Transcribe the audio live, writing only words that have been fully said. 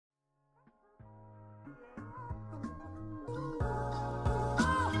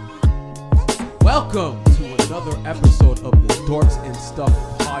Welcome to another episode of the Dorks and Stuff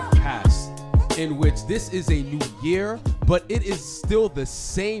podcast, in which this is a new year, but it is still the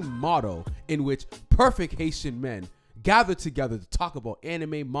same motto in which perfect Haitian men gather together to talk about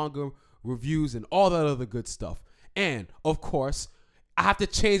anime, manga, reviews, and all that other good stuff. And, of course, I have to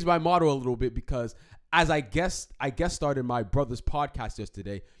change my motto a little bit because as I guest started my brother's podcast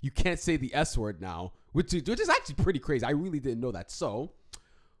yesterday, you can't say the S word now, which is actually pretty crazy. I really didn't know that. So,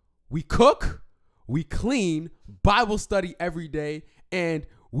 we cook, we clean, Bible study every day, and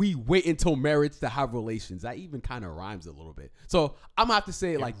we wait until marriage to have relations. That even kind of rhymes a little bit. So I'm gonna have to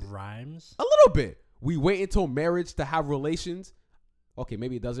say it like rhymes a little bit. We wait until marriage to have relations. Okay,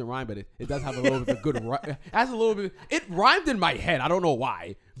 maybe it doesn't rhyme, but it does have a little bit of good. It has a little bit. It rhymed in my head. I don't know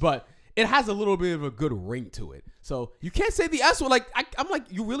why, but it has a little bit of a good ring to it. So you can't say the S word. Like I'm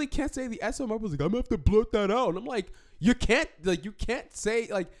like, you really can't say the S word. My brother's like, I'm gonna have to blurt that out. And I'm like, you can't say,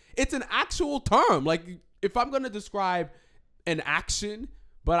 like, it's an actual term. Like, if I'm gonna describe an action,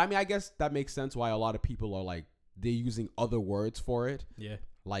 but I mean, I guess that makes sense why a lot of people are like, they're using other words for it. Yeah.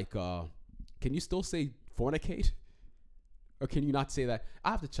 Like, can you still say fornicate? Or can you not say that?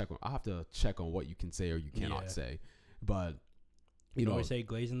 I have to check on what you can say or you cannot say. But you know, always say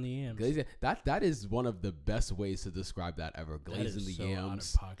glazing the yams. That is one of the best ways to describe that ever. Glazing the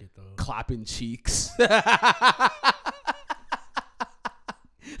yams, out of pocket, though. clapping cheeks,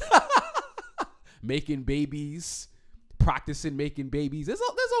 making babies, practicing making babies. There's a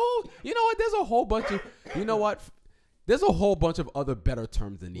whole, you know what? There's a whole bunch of, you know what? There's a whole bunch of other better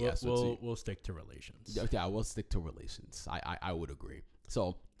terms than the S. We'll stick to relations. Yeah, we'll stick to relations. I would agree.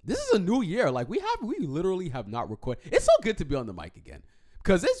 So this is a new year. Like we literally have not recorded. It's so good to be on the mic again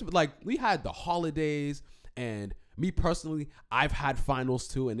because it's like we had the holidays, and me personally, I've had finals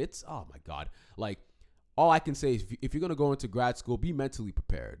too, and it's, oh my God, like all I can say is if you're gonna go into grad school, be mentally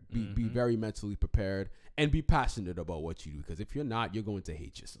prepared. Be very mentally prepared and be passionate about what you do, because if you're not, you're going to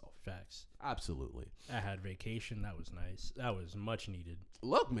hate yourself. Facts. Absolutely. I had vacation. That was nice. That was much needed.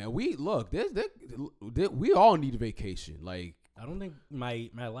 Look, man, we all need a vacation. Like, I don't think my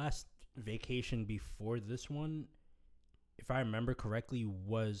last vacation before this one, if I remember correctly,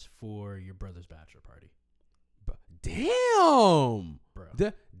 was for your brother's bachelor party. Damn, bro.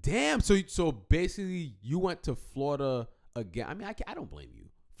 Damn. So basically, you went to Florida again. I mean, I don't blame you.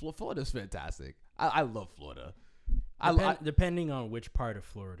 Florida's fantastic. I love Florida. Depending on which part of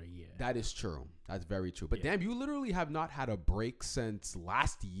Florida, yeah. That is true. That's very true. But damn, you literally have not had a break since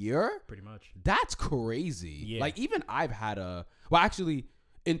last year? Pretty much. That's crazy. Yeah. Like, even I've had actually,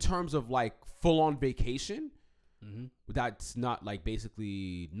 in terms of like full-on vacation, that's not like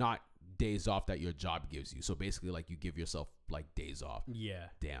basically not days off that your job gives you. So basically, like, you give yourself like days off. Yeah.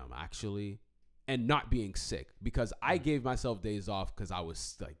 Damn, actually. And not being sick, because I gave myself days off because I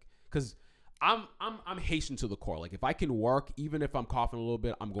was like, because I'm Haitian to the core. Like, if I can work, even if I'm coughing a little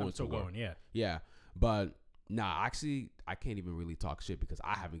bit, I'm going to work. Yeah. But nah, actually, I can't even really talk shit because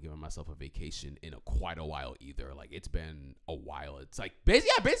I haven't given myself a vacation in quite a while either. Like, it's been a while. It's like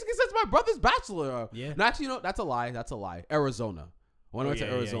basically since my brother's bachelor. Yeah. No, actually, that's a lie. Arizona. When I went to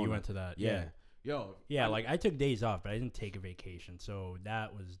Arizona. Yeah, you went to that. Yeah. Yo. Yeah, like I took days off, but I didn't take a vacation, so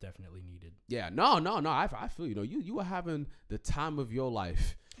that was definitely needed. Yeah. No. I feel you were having the time of your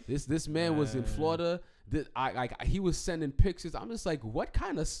life. This man was in Florida. He was sending pictures. I'm just like, what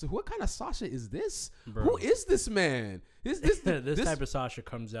kind of Sasha is this? Bro. Who is this man? This type of Sasha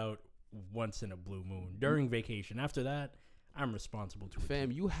comes out once in a blue moon during vacation. After that, I'm responsible to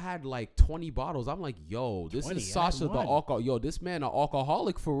fam. You had like 20 bottles. I'm like, yo, this 20, is Sasha the alcohol. Yo, this man an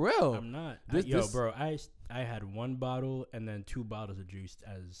alcoholic for real. I'm not. Bro, I had one bottle and then 2 bottles of juice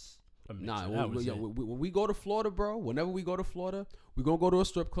as a mix. Nah, when we go to Florida, bro, whenever we go to Florida, we're going to go to a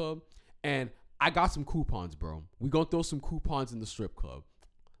strip club, and I got some coupons, bro. We going to throw some coupons in the strip club.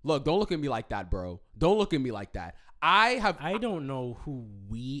 Look, don't look at me like that, bro. Don't look at me like that. I don't know who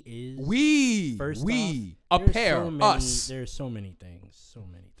we is. Us. There's so many things.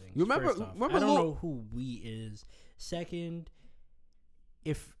 You remember I don't know who we is. Second,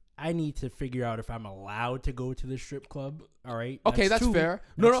 if I need to figure out if I'm allowed to go to the strip club. All right. Okay, that's fair.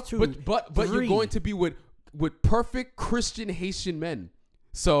 No, but you're going to be with perfect Christian Haitian men,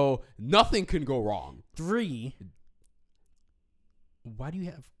 so nothing can go wrong. 3.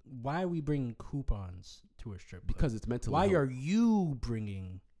 Why are we bringing coupons to a strip club? Because it's mentally. Why are you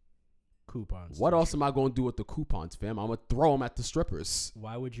bringing coupons? What else am I going to do with the coupons, fam? I'm going to throw them at the strippers.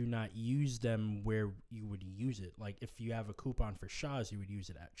 Why would you not use them where you would use it? Like, if you have a coupon for Shaw's, you would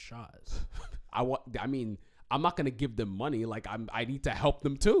use it at Shaw's. I'm not going to give them money. Like, I need to help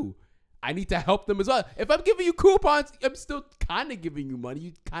them too. I need to help them as well. If I'm giving you coupons, I'm still kind of giving you money.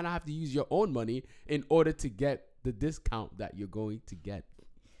 You kind of have to use your own money in order to get the discount that you're going to get.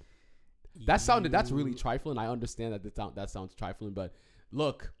 That's really trifling. I understand that sounds trifling, but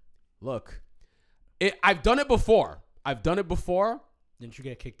look, I've done it before. Didn't you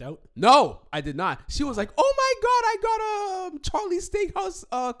get kicked out? No, I did not. She was like, "Oh my God, I got a Charlie's Steakhouse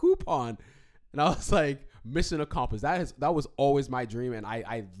coupon," and I was like, "Mission accomplished." That was always my dream, and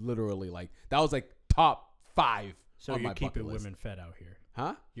I literally that was like top 5. So on you're my keeping bucket list. women fed out here,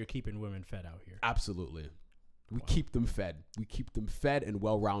 Huh? You're keeping women fed out here. Absolutely. We keep them fed. We keep them fed and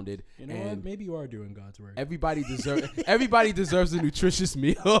well-rounded. You know what? Maybe you are doing God's work. Everybody deserves a nutritious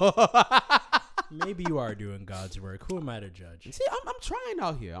meal. Maybe you are doing God's work. Who am I to judge? See, I'm trying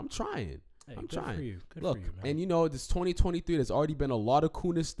out here. I'm trying. Hey, I'm good trying. for you. Good Look, for you, man. and this 2023. There's already been a lot of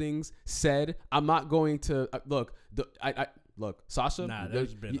coolest things said. I'm not going to look. Look, Sasha. Nah,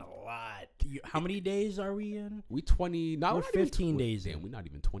 there's been a lot. How many days are we in? We 20. Now we're 15 days. Damn, we're not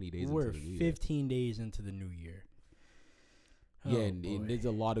even 20 days. We're into the new 15 days into the new year. Yeah, Oh, and boy. there's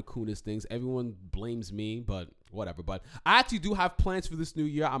a lot of coolest things. Everyone blames me, but whatever. But I actually do have plans for this new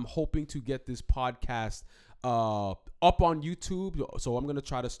year. I'm hoping to get this podcast up on YouTube. So I'm going to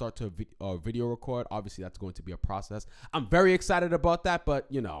try to start to video record. Obviously, that's going to be a process. I'm very excited about that, but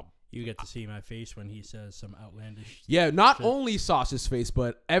You get to see my face when he says some outlandish. Yeah, not shit. only Sasha's face,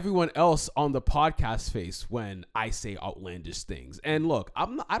 but everyone else on the podcast face when I say outlandish things. And look,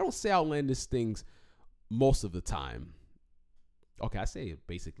 I don't say outlandish things most of the time. Okay, I say it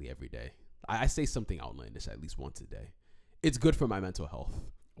basically every day. I say something outlandish at least once a day. It's good for my mental health.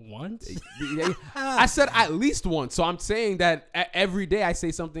 Once? I said at least once. So I'm saying that every day I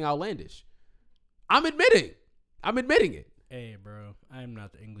say something outlandish. I'm admitting it. Hey, bro, I'm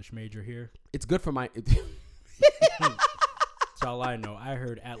not the English major here. It's good for my... That's all I know. I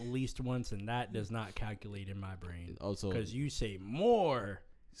heard at least once, and that does not calculate in my brain. Also, Because you say more.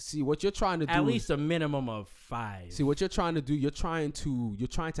 see what you're trying to do. At least a minimum of 5. See what you're trying to do. You're trying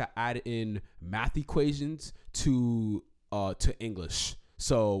to add in math equations to English.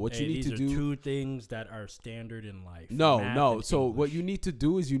 So what you need these to do. are 2 things that are standard in life. No. Math So and what English. you need to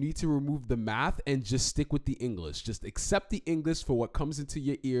do is you need to remove the math and just stick with the English. Just accept the English for what comes into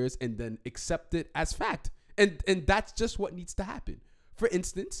your ears and then accept it as fact. And that's just what needs to happen. For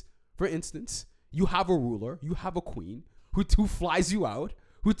instance, you have a ruler, you have a queen who flies you out,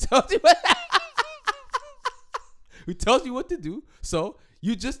 who tells you what to do. So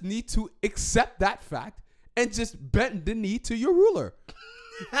you just need to accept that fact and just bend the knee to your ruler.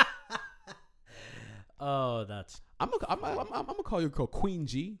 Oh, that's... I'm gonna call your girl Queen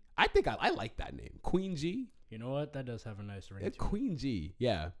G. I think I like that name, Queen G. You know what? That does have a nice ring to it. Queen G,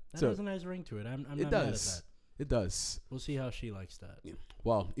 yeah. That has a nice ring to it. I'm not it mad at does. that. It does. We'll see how she likes that.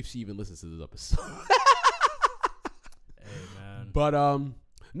 Well, if she even listens to this episode. Hey, man. But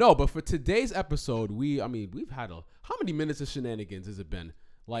no. But for today's episode, we've had how many minutes of shenanigans has it been?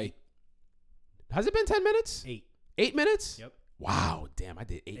 Like, has it been 10 minutes? 8. 8 minutes? Yep. Wow, damn! I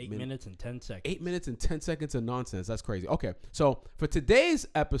did 8 minutes and 10 seconds. 8 minutes and 10 seconds of nonsense. That's crazy. Okay, so for today's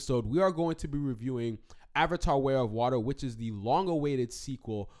episode, we are going to be reviewing Avatar: Way of Water, which is the long-awaited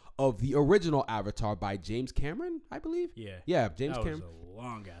sequel of the original Avatar by James Cameron, I believe. Yeah, James Cameron. That was a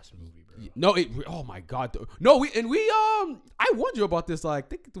long ass movie, bro. No, oh my god, no. I warned you about this. Like, I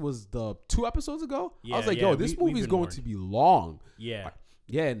think it was the 2 episodes ago. I was like, yo, this movie is going to be long. Yeah.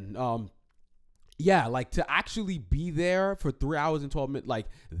 Yeah, and yeah, like to actually be there for 3 hours and 12 minutes, like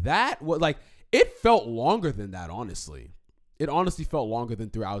that was like, it felt longer than that, honestly. It honestly felt longer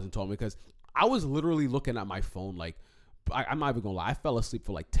than 3 hours and 12 minutes because I was literally looking at my phone. Like, I'm not even gonna lie, I fell asleep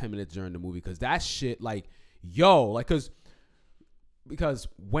for like 10 minutes during the movie because that shit, like, yo, like, because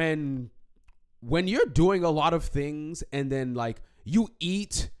when you're doing a lot of things and then like you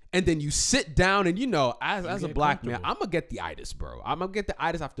eat and then you sit down and as a black man, I'm gonna get the itis, bro. I'm gonna get the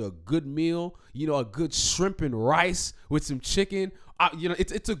itis after a good meal, a good shrimp and rice with some chicken.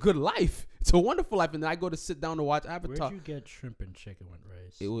 It's a good life. It's a wonderful life. And then I go to sit down to watch Avatar. Where'd you get shrimp and chicken with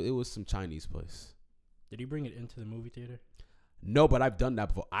rice? It was some Chinese place. Did you bring it into the movie theater? No, but I've done that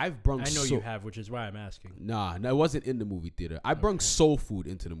before. I know you have, which is why I'm asking. Nah, it wasn't in the movie theater. I brung soul food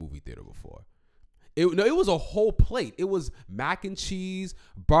into the movie theater before. It was a whole plate. It was mac and cheese,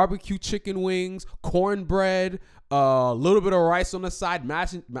 barbecue chicken wings, cornbread, a little bit of rice on the side,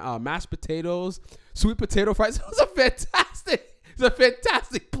 mashed potatoes, sweet potato fries. It was a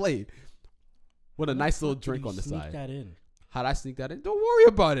fantastic plate. With a nice little drink on the side. Sneak that in. How'd I sneak that in? Don't worry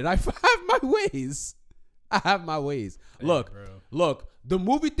about it. I have my ways. Hey, Look, the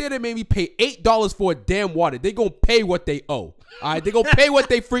movie theater made me pay $8 for a damn water. They gonna pay what they owe. All right, they gonna pay what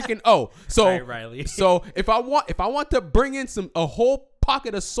they freaking owe. So, All right, Riley. so if I want to bring in a whole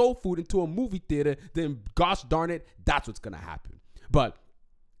pocket of soul food into a movie theater, then gosh darn it, that's what's gonna happen. But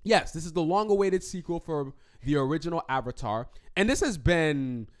yes, this is the long-awaited sequel for the original Avatar, and this has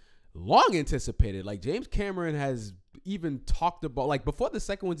been long anticipated. Like James Cameron has even talked about, like before the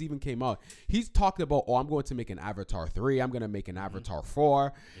second one's even came out, he's talked about, I'm going to make an Avatar 3, I'm going to make an Avatar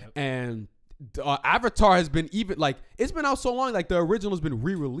 4, and Avatar has been even, like, it's been out so long, like the original has been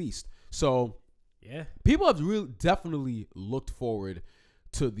re-released. So yeah, people have really definitely looked forward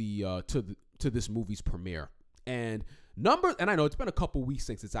to the to this movie's premiere. And I know it's been a couple weeks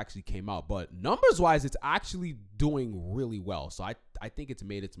since it's actually came out, but numbers wise, it's actually doing really well. So I think it's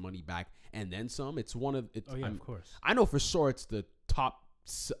made its money back and then some. It's one of it. Oh yeah, of course. I know for sure it's the top.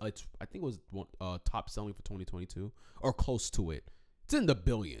 I think it was top selling for 2022 or close to it. It's in the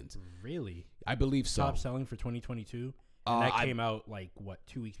billions. Really? I believe so. Top selling for 2022. And that came out like what,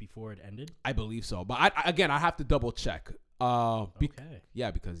 2 weeks before it ended? I believe so, but I have to double check. Okay. Yeah,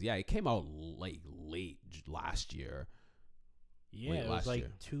 because it came out late last year. Yeah, it was like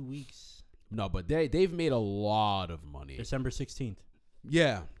 2 weeks. No, but they've made a lot of money. December 16th.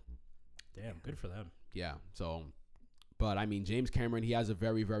 Yeah. Damn, good for them. Yeah. So, but I mean, James Cameron, he has a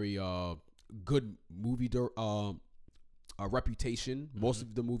very, very good movie reputation. Most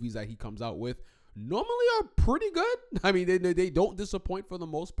of the movies that he comes out with normally are pretty good. I mean, they don't disappoint for the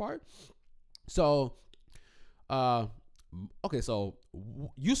most part. So, okay, so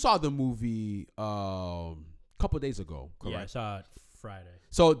you saw the movie couple days ago, correct? Yeah, I saw it Friday.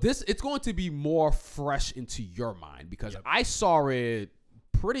 So it's going to be more fresh into your mind because I saw it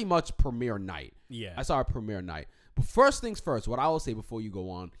pretty much premiere night. Yeah. I saw it premiere night. But first things first, what I will say before you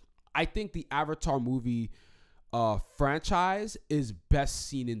go on, I think the Avatar movie franchise is best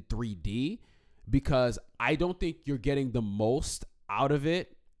seen in 3D because I don't think you're getting the most out of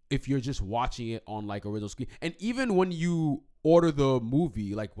it if you're just watching it on like original screen. And even when you order the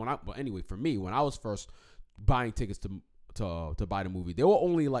movie, like anyway, for me, when I was first buying tickets to buy the movie, they were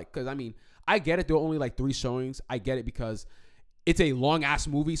only like, because I mean, I get it, there were only like 3 showings. I get it because it's a long ass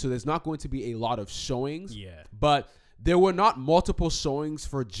movie, so there's not going to be a lot of showings. Yeah. But there were not multiple showings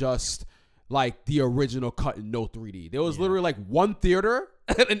for just like the original cut in no 3D. There was literally like one theater,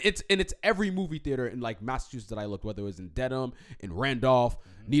 and it's every movie theater in like Massachusetts that I looked, whether it was in Dedham, in Randolph,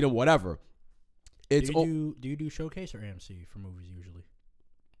 Needham, whatever. It's do you do Showcase or AMC for movies usually?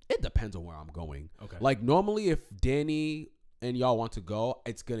 It depends on where I'm going. Okay. Like normally, if Danny and y'all want to go,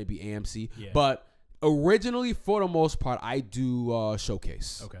 it's gonna be AMC. Yeah. But originally, for the most part, I do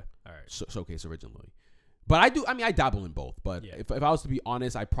Showcase. Okay. All right. Showcase originally. But I dabble in both. But if I was to be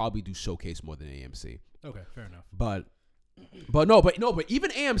honest, I probably do Showcase more than AMC. Okay, fair enough. But even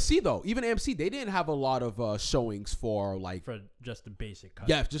AMC, they didn't have a lot of showings for like for just the basic cut.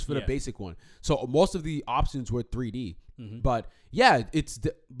 Yeah, just for the basic one. So most of the options were 3D. Mm-hmm. But yeah, I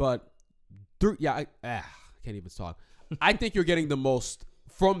can't even talk. I think you're getting the most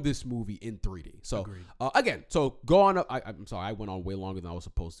from this movie in 3D. So again, so go on. I'm sorry, I went on way longer than I was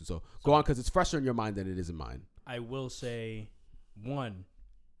supposed to. So go on because it's fresher in your mind than it is in mine. I will say, one,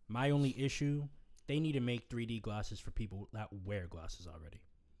 my only issue, they need to make 3D glasses for people that wear glasses already.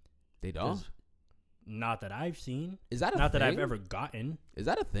 They don't? Not that I've seen. Is that not that I've ever gotten? Is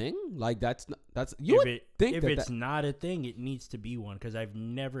that a thing? Like that's if it's not a thing, it needs to be one because I've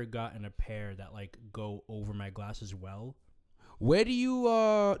never gotten a pair that like go over my glasses well. Where do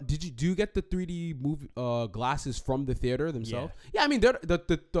you do you get the 3D movie glasses from the theater themselves? Yeah, I mean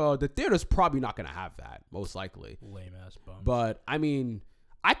the theater's probably not gonna have that, most likely. Lame ass bum. But I mean,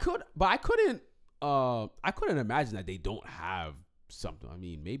 I couldn't imagine that they don't have something. I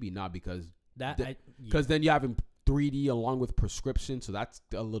mean, maybe not because then you have 3D along with prescription, so that's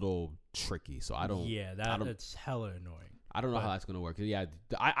a little tricky. So I don't. Yeah, that's hella annoying. I don't know how that's gonna work. Yeah,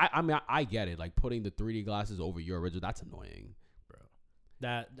 I mean I get it. Like putting the 3D glasses over your original, that's annoying.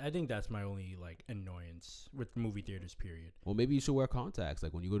 I think that's my only like annoyance with movie theaters. Period. Well, maybe you should wear contacts.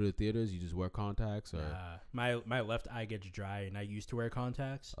 Like when you go to the theaters, you just wear contacts. Or my left eye gets dry, and I used to wear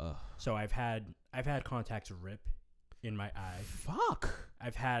contacts. So I've had contacts rip in my eye. Fuck.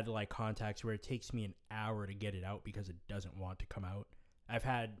 I've had like contacts where it takes me an hour to get it out because it doesn't want to come out. I've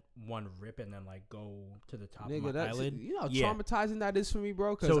had one rip and then like go to the top of my eyelid. You know how traumatizing that is for me,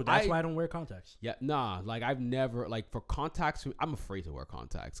 bro. So that's why I don't wear contacts. Yeah, nah. Like I've never for contacts. I'm afraid to wear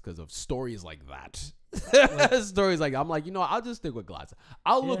contacts because of stories like that. Stories like I'm like, I'll just stick with glasses.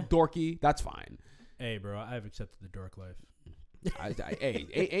 I'll look dorky. That's fine. Hey, bro, I've accepted the dork life. Hey,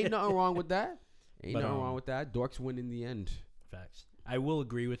 ain't nothing wrong with that. Ain't nothing wrong with that. Dorks win in the end. Facts. I will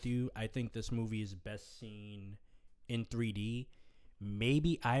agree with you. I think this movie is best seen in 3D,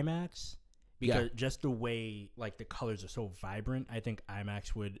 maybe IMAX, because just the way like the colors are so vibrant. I think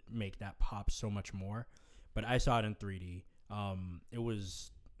IMAX would make that pop so much more. But I saw it in 3D. It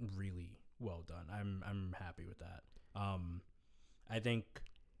was really well done. I'm happy with that. I think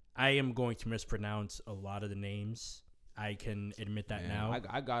I am going to mispronounce a lot of the names. I can admit that now.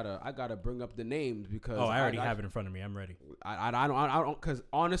 I gotta bring up the names because I already have it in front of me. I'm ready. I don't because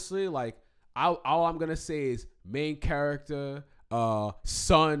honestly, like all I'm gonna say is main character,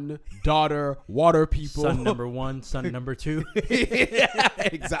 son, daughter, water people. Son number 1, son number 2.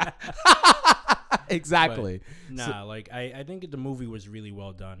 Exactly. Exactly. But, I think the movie was really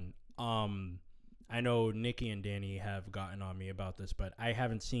well done. I know Nikki and Danny have gotten on me about this, but I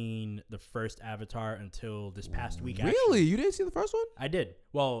haven't seen the first Avatar until this past week. Really? Actually. You didn't see the first one? I did.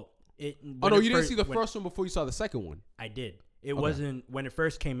 Well, you didn't see the first one before you saw the second one. I did. It wasn't when it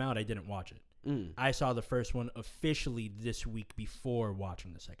first came out. I didn't watch it. I saw the first one officially this week before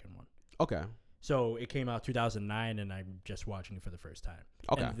watching the second one. Okay. So it came out 2009, and I'm just watching it for the first time.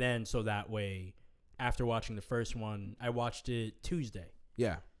 Okay. And then so that way, after watching the first one, I watched it Tuesday.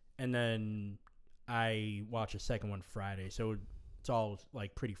 Yeah. And then I watched the second one Friday, so it's all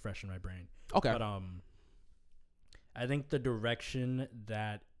like pretty fresh in my brain. Okay. But I think the direction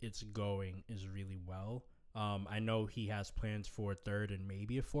that it's going is really well. I know he has plans for a third and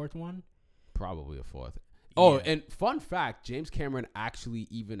maybe a fourth one. Probably a fourth. Oh, Yeah. and fun fact, James Cameron actually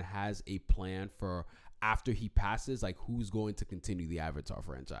even has a plan for after he passes, like who's going to continue the Avatar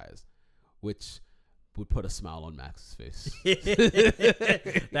franchise, which would put a smile on Max's face.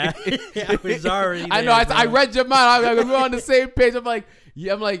 I was already there, I know. I bro. read your mind. We're on the same page. I'm like,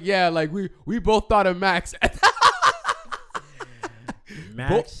 we both thought of Max.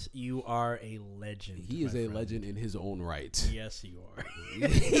 Max, you are a legend. He is my a friend. legend in his own right. Yes, you are.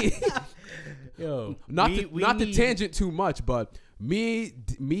 Yo, Not we to need- tangent too much, but me,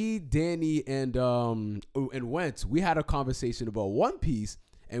 Danny, and Wentz, we had a conversation about One Piece,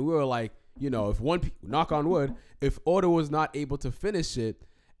 and we were like, if knock on wood, if Oda was not able to finish it,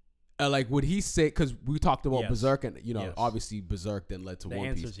 like would he say? Because we talked about Yes. Berserk, and Yes. obviously Berserk then led to The One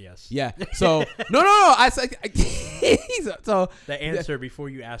answer Piece. is yes. Yeah. So no. I said so. The answer before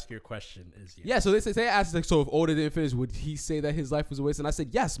you ask your question is yes. Yeah, so they asked like, so if Oda didn't finish, would he say that his life was a waste? And I said,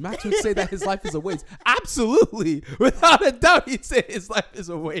 yes, Max would say that his life is a waste. Absolutely, without a doubt, he'd say his life is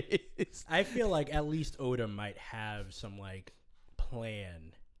a waste. I feel like at least Oda might have some like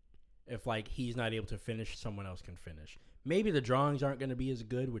plan. If like he's not able to finish, someone else can finish. Maybe the drawings aren't going to be as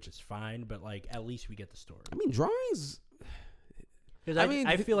good, which is fine, but like at least we get the story. I mean, drawings. Because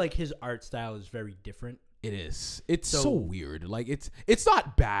I feel like his art style is very different. It is. It's so, So- weird. Like it's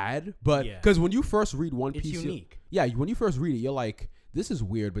not bad, but Yeah. because when you first read One It's Piece, unique. when you first read it, you're like, this is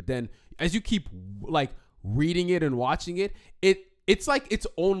weird. But then as you keep like reading it and watching it, it's like its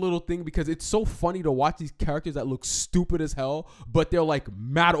own little thing because it's so funny to watch these characters that look stupid as hell, but they're like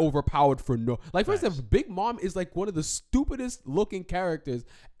mad overpowered for no. Like for instance, Big Mom is like one of the stupidest looking characters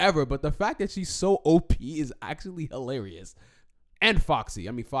ever, but the fact that she's so OP is actually hilarious. And Foxy,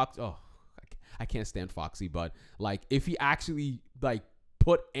 I mean Fox. Oh, I can't stand Foxy, but like if he actually like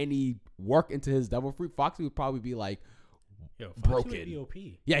put any work into his Devil Fruit, Foxy would probably be like Yo, Foxy broken. would be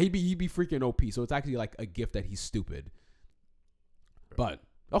OP. Yeah, he'd be freaking OP. So it's actually like a gift that he's stupid. But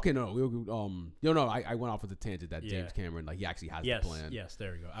okay, no, I went off with the tangent that James Cameron he actually has the plan. Yes,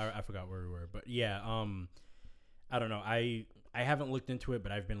 there we go. I forgot where we were, but yeah, I don't know. I haven't looked into it,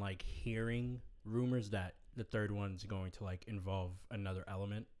 but I've been like hearing rumors that the third one's going to like involve another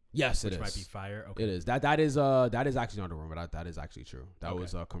element. Yes, which it is. might be fire. Okay. It is. That is actually not a rumor. That is actually true. That Okay.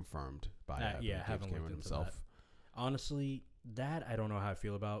 was confirmed by Yeah, haven't James looked Cameron into himself. that. Honestly, that I don't know how I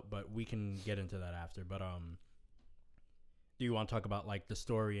feel about, but we can get into that after. But do you want to talk about like the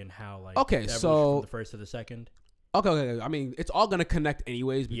story and how like Okay, the evolution so- from the first to the second? Okay. I mean, it's all gonna connect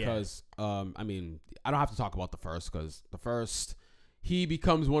anyways Yeah. because I mean, I don't have to talk about the first because the first he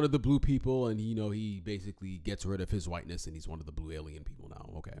becomes one of the blue people and he basically gets rid of his whiteness and he's one of the blue alien people now.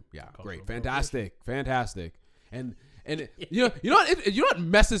 Okay, yeah, great, fantastic. And you know what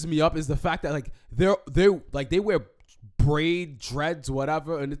messes me up is the fact that like they wear braid dreads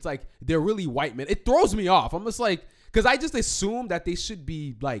whatever and it's like they're really white men. It throws me off. I'm just like because I just assume that they should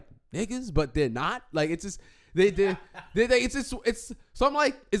be like niggas, but they're not. Like it's just. It's so I'm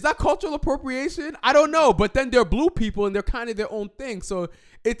like, is that cultural appropriation? I don't know, but then they're blue people and they're kind of their own thing. So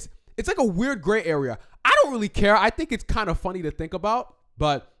it's like a weird gray area. I don't really care. I think it's kind of funny to think about,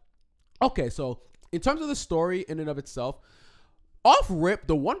 but okay. So in terms of the story in and of itself, off rip,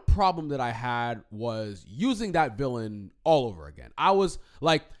 the one problem that I had was using that villain all over again. I was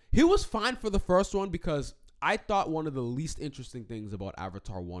like, he was fine for the first one because I thought one of the least interesting things about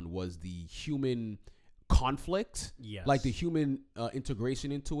Avatar 1 was the human conflict, like the human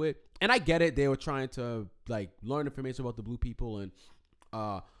integration into it. And I get it. They were trying to like learn information about the blue people and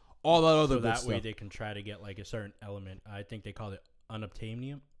all that other good stuff. So that way they can try to get like a certain element. I think they call it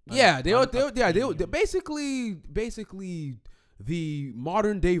unobtainium. Yeah, they basically the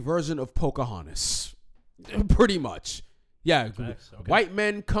modern day version of Pocahontas, pretty much. Yeah, okay. White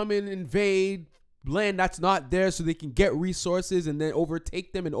men come in, invade land that's not there, so they can get resources and then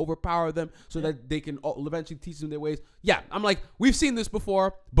overtake them and overpower them, so that they can eventually teach them their ways. Yeah, I'm like, we've seen this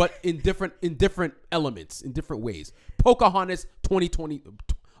before, but in different elements, in different ways. Pocahontas 2020,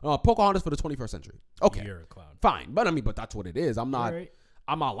 Pocahontas for the 21st century. Okay, you're a clown. Fine, but that's what it is. I'm not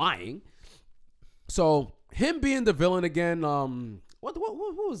lying. So him being the villain again. What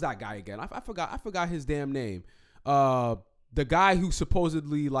was that guy again? I forgot his damn name. The guy who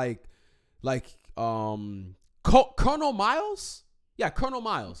supposedly Colonel Miles. Yeah, Colonel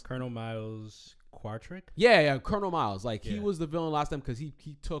Miles. Colonel Miles Quartrick. Yeah, Colonel Miles. He was the villain last time because he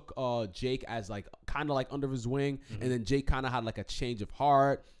took Jake as kind of under his wing, and then Jake kind of had a change of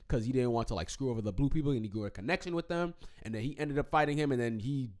heart because he didn't want to screw over the blue people, and he grew a connection with them, and then he ended up fighting him, and then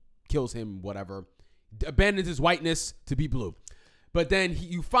he kills him, whatever, abandons his whiteness to be blue. But then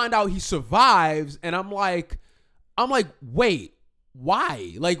you find out he survives, and I'm like, wait,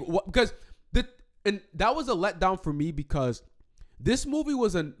 why? Because and that was a letdown for me because this movie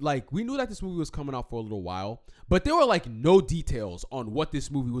was we knew that this movie was coming out for a little while, but there were no details on what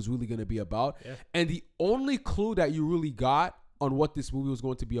this movie was really going to be about. Yeah. And the only clue that you really got on what this movie was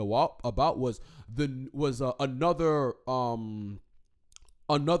going to be about was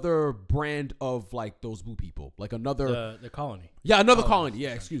another brand of those blue people, another the colony. Yeah, another colony.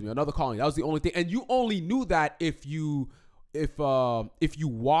 Yeah, excuse me, another colony. That was the only thing, and you only knew that if you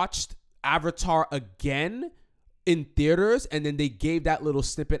watched Avatar again in theaters, and then they gave that little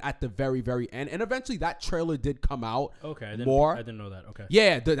snippet at the very, very end, and eventually that trailer did come out. Okay, I didn't know that. Okay,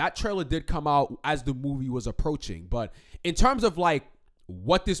 yeah, that trailer did come out as the movie was approaching, but in terms of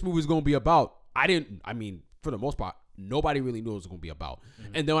what this movie is going to be about, for the most part, nobody really knew what it was going to be about.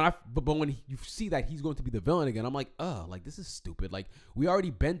 Mm-hmm. And then when you see that he's going to be the villain again, I'm like, this is stupid. We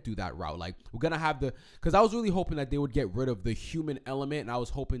already been through that route. We're going to have because I was really hoping that they would get rid of the human element, and I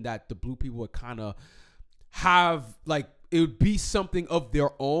was hoping that the blue people would kind of have it would be something of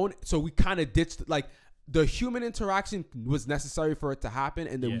their own. So we kind of ditched the human interaction was necessary for it to happen,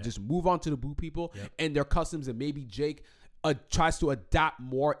 and then we just move on to the blue people and their customs, and maybe Jake tries to adapt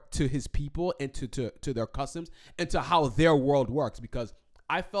more to his people and to their customs and to how their world works, because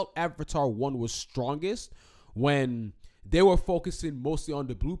I felt Avatar 1 was strongest when they were focusing mostly on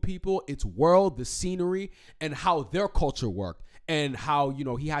the blue people, its world, the scenery, and how their culture worked, and how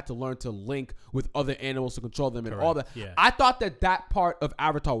he had to learn to link with other animals to control them and all that. Yeah. I thought that part of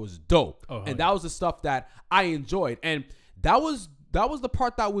Avatar was dope, and that was the stuff that I enjoyed, and that was the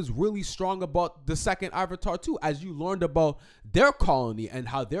part that was really strong about the second Avatar 2, as you learned about their colony and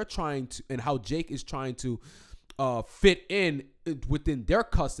how they're trying to, and how Jake is trying to fit in within their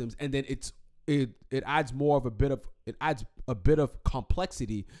customs, and then it adds a bit of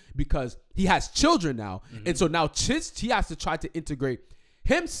complexity because he has children now, and so now he has to try to integrate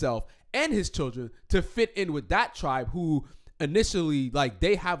himself and his children to fit in with that tribe, who initially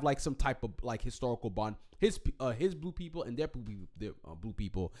they have some type of historical bond. His blue people and their blue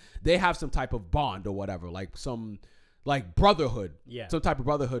people, they have some type of bond or whatever, some brotherhood, some type of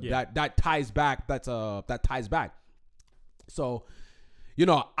brotherhood that ties back. That ties back. So,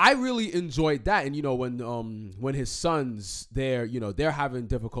 I really enjoyed that, and when his sons they're having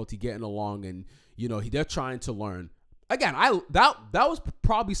difficulty getting along, and they're trying to learn. Again, that was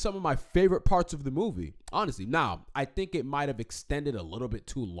probably some of my favorite parts of the movie, honestly. Now, I think it might have extended a little bit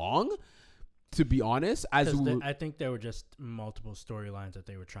too long, to be honest. I think there were just multiple storylines that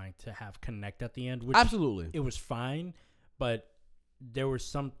they were trying to have connect at the end, which absolutely it was fine, but there were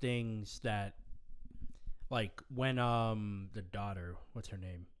some things that, when the daughter, what's her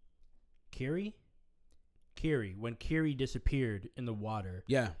name, Kiri, when Kiri disappeared in the water,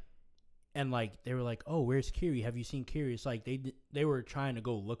 and they were like, oh, where's Kiri? Have you seen Kiri? It's they were trying to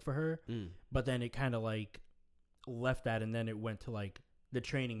go look for her, but then it kind of left that, and then it went to the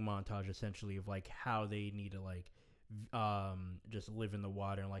training montage, essentially, of how they need to just live in the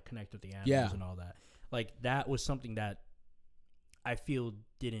water and connect with the animals and all that. That was something that I feel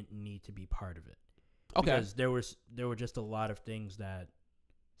didn't need to be part of it. Okay. Because there were just a lot of things that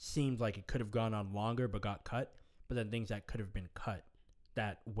seemed like it could have gone on longer but got cut. but then things that could have been cut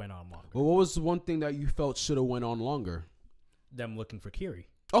that went on longer. Well, what was one thing that you felt should have went on longer? Them looking for Kiri.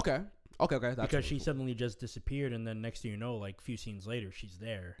 Okay. That's because really she cool. suddenly just disappeared, and then next thing you know, like a few scenes later, she's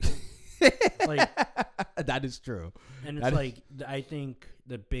there. Like that is true. And it's I think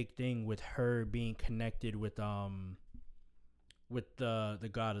the big thing with her being connected with the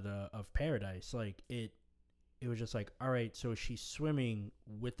god of paradise, like it was just like, all right, so she's swimming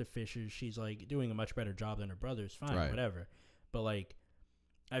with the fishes, she's like doing a much better job than her brothers, fine, Right. whatever. But like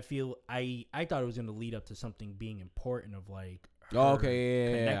I feel I thought it was gonna lead up to something being important of like her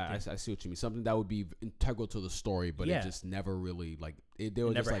Yeah. I see what you mean. Something that would be integral to the story, but it just never really they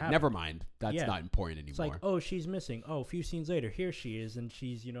were just like, happened. never mind. That's not important anymore. It's like, oh, she's missing. Oh, a few scenes later, here she is, and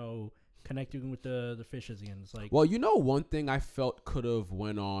she's connecting with the fishes again. It's like, well, one thing I felt could have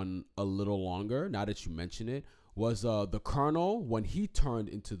went on a little longer. Now that you mention it, was the Colonel when he turned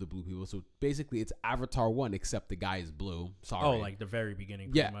into the blue people. So basically, it's Avatar 1, except the guy is blue. Sorry. Oh, like the very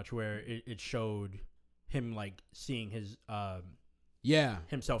beginning, pretty much, where it showed him like seeing his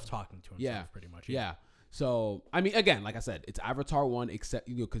himself talking to himself, pretty much. Yeah. So I mean, again, like I said, it's Avatar 1,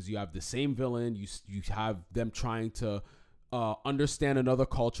 except because you have the same villain. You have them trying to understand another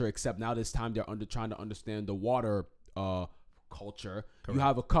culture, except now this time they're trying to understand the water culture. Correct. You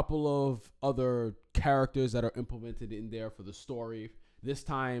have a couple of other characters that are implemented in there for the story. This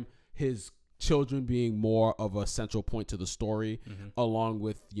time, his children being more of a central point to the story, along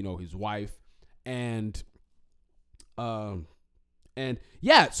with his wife, and again,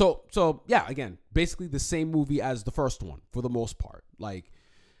 basically the same movie as the first one for the most part.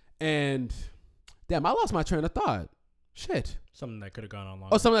 And damn, I lost my train of thought. Shit. Something that could have gone on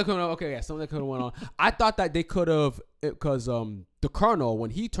longer. Oh, something that could have. Okay, yeah, something that could have went on. I thought that they could have, because the Colonel, when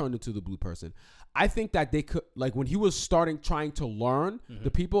he turned into the blue person, I think that they could, like when he was trying to learn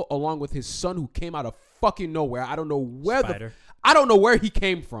the people, along with his son who came out of fucking nowhere. I don't know where I don't know where he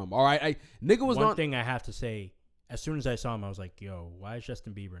came from. All right, nigga was one thing I have to say. As soon as I saw him, I was like, yo, why is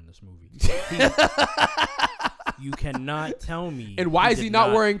Justin Bieber in this movie? You cannot tell me. And why is he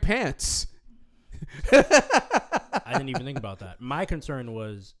not wearing pants? I didn't even think about that. My concern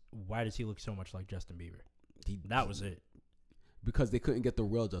was, why does he look so much like Justin Bieber? That was it. Because they couldn't get the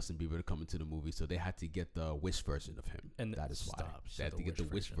real Justin Bieber to come into the movie, so they had to get the Wish version of him. And that is why they had to get the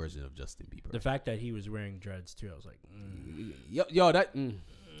Wish version of Justin Bieber. The fact that he was wearing dreads too, I was like,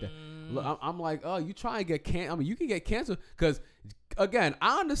 Look, I'm like, oh, you try and get canceled. I mean, you can get canceled because, again,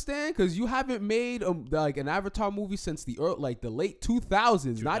 I understand because you haven't made like an Avatar movie since the late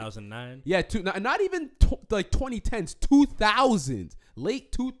 2000s. 2009. Not even like 2010s, 2000s,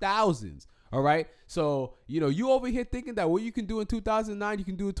 late 2000s. All right, so you over here thinking that what you can do in 2009, you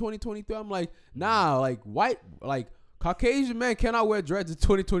can do in 2023. I'm like, nah, like white, like Caucasian men cannot wear dreads in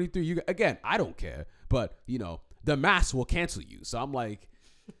 2023. Again, I don't care, but the mass will cancel you. So I'm like,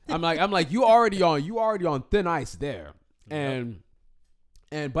 you already on thin ice there.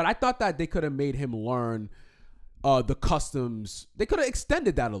 But I thought that they could have made him learn the customs. They could have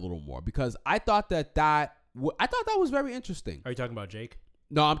extended that a little more because I thought that was very interesting. Are you talking about Jake?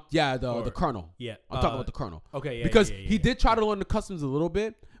 No, the Colonel. Yeah, I'm talking about the Colonel. Okay, yeah, because he did try to learn the customs a little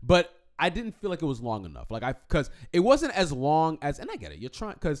bit, but I didn't feel like it was long enough. Because it wasn't as long as, and I get it. You're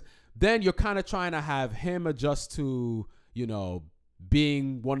trying, because then you're kind of trying to have him adjust to,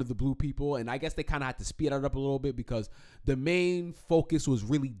 being one of the blue people, and I guess they kind of had to speed it up a little bit because the main focus was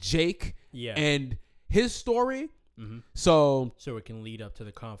really Jake and his story. Mm-hmm. So it can lead up to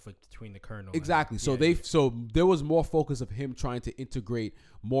the conflict between the Colonel. Exactly. So there was more focus of him trying to integrate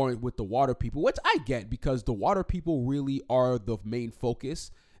more with the water people, which I get because the water people really are the main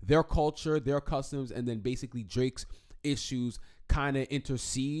focus. Their culture, their customs, and then basically Drake's issues kind of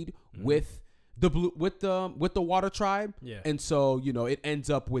intercede with the blue with the water tribe. Yeah. And so it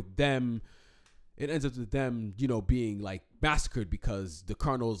ends up with them. It ends up with them, being like massacred because the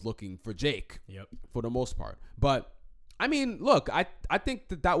Colonel is looking for Jake. Yep. For the most part. But I mean, look, I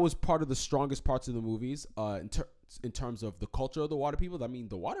think that was part of the strongest parts of the movies in terms of the culture of the water people. I mean,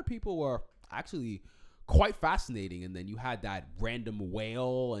 the water people were actually quite fascinating. And then you had that random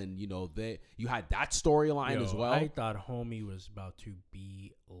whale and, you had that storyline as well. I thought homie was about to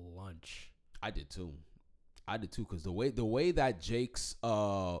be lunch. I did too. Because the way that his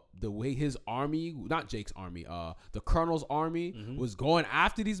army, not Jake's army, the Colonel's army was going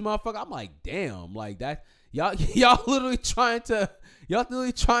after these motherfuckers. I'm like, damn, like that. Y'all literally trying to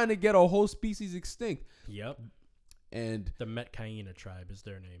get a whole species extinct. Yep. And the Metcaina tribe is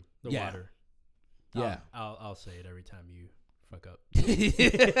their name. The water. Yeah. I'll say it every time you fuck up.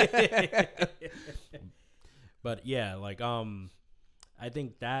 But yeah, like I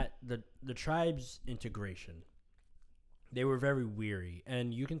think that the tribe's integration they were very weary,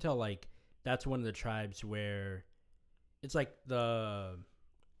 and you can tell like that's one of the tribes where it's like the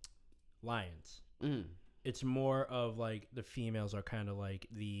lions. It's more of like the females are kind of like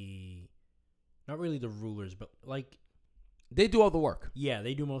the, not really the rulers, but like they do all the work. Yeah,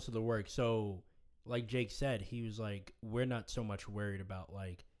 they do most of the work. So like Jake said, he was like, we're not so much worried about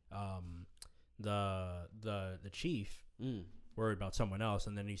like the chief, worried about someone else,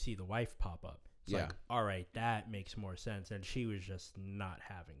 and then you see the wife pop up. It's like, all right, that makes more sense. And she was just not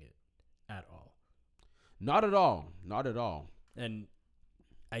having it at all. Not at all. Not at all. And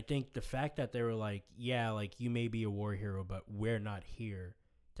I think the fact that they were like, yeah, like you may be a war hero, but we're not here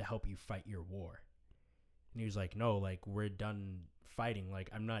to help you fight your war. And he was like, no, like we're done fighting. Like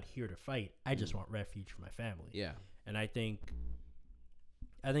I'm not here to fight. I just want refuge for my family. Yeah. And I think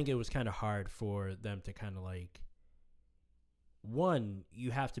it was kind of hard for them to kind of like, one,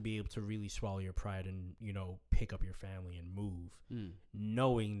 you have to be able to really swallow your pride and, you know, pick up your family and move,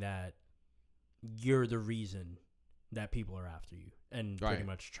 knowing that you're the reason that people are after you and pretty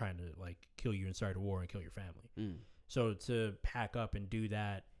much trying to like kill you and start a war and kill your family. So to pack up and do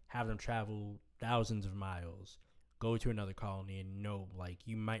that, have them travel thousands of miles, go to another colony and know like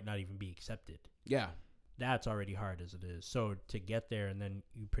you might not even be accepted. Yeah. That's already hard as it is. So to get there, and then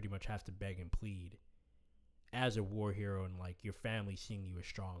you pretty much have to beg and plead as a war hero, and like your family seeing you as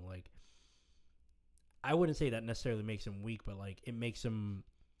strong. Like I wouldn't say that necessarily makes him weak, but like it makes him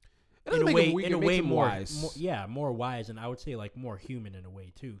in a way more wise. More wise, and I would say like more human in a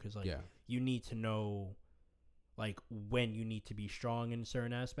way too, because like you need to know like when you need to be strong in a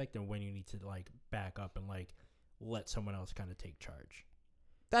certain aspect and when you need to like back up and like let someone else kind of take charge.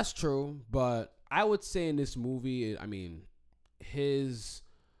 That's true, but I would say in this movie, I mean, because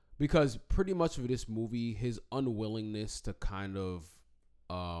pretty much of this movie, his unwillingness to kind of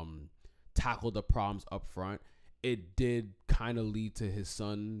tackle the problems up front, it did kind of lead to his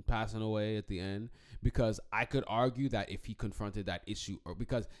son passing away at the end. Because I could argue that if he confronted that issue, or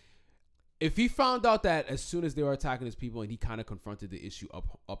because if he found out that as soon as they were attacking his people and he kind of confronted the issue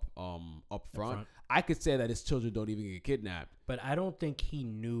up front, I could say that his children don't even get kidnapped. But I don't think he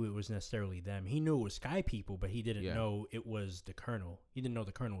knew it was necessarily them. He knew it was Sky people, but he didn't know it was the Colonel. He didn't know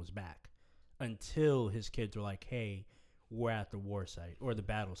the Colonel was back until his kids were like, hey, we're at the war site or the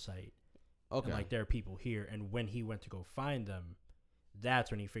battle site. Okay. And like there are people here. And when he went to go find them,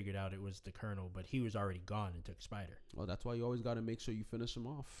 that's when he figured out it was the Colonel, but he was already gone and took Spider. Well, that's why you always got to make sure you finish him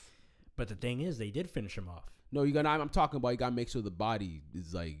off. But the thing is, they did finish him off. No, you got. I'm talking about you got to make sure the body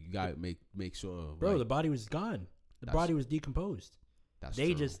is like you got to make sure. Bro, the body was gone. The body was decomposed. They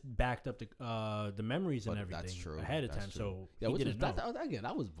true. just backed up the memories and everything ahead of time. True. So he didn't know.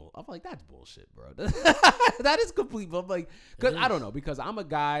 That was bull. I'm like, that's bullshit, bro. That is complete. But I'm like, because I don't know, because I'm a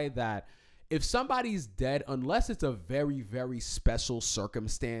guy that if somebody's dead, unless it's a very, very special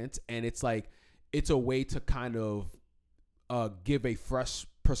circumstance and it's like it's a way to kind of give a fresh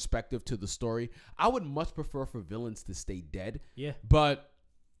perspective to the story, I would much prefer for villains to stay dead. Yeah. But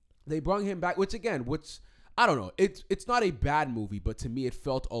they brought him back, which I don't know. It's not a bad movie, but to me it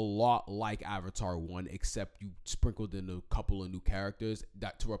felt a lot like Avatar 1, except you sprinkled in a couple of new characters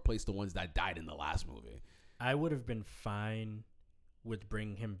that to replace the ones that died in the last movie. I would have been fine with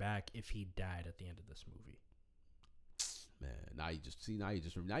bringing him back if he died at the end of this movie. Man, now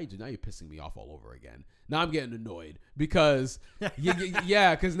you're pissing me off all over again. Now I'm getting annoyed because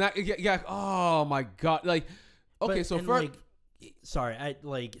oh my god, like okay, but, so first, like, sorry, I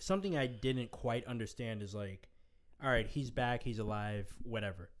like something I didn't quite understand is like, all right, he's back, he's alive,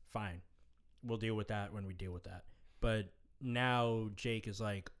 whatever, fine, we'll deal with that when we deal with that. But now Jake is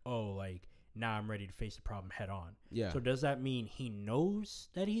like, oh, like now I'm ready to face the problem head on. Yeah. So does that mean he knows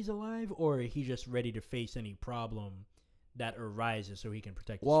that he's alive, or he just ready to face any problem that arises so he can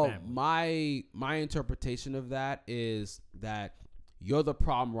protect his family? Well, my interpretation of that is that you're the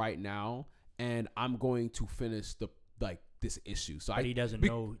problem right now, and I'm going to finish this issue. So but he doesn't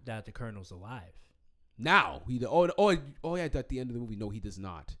know that the Colonel's alive. Now at the end of the movie, no, he does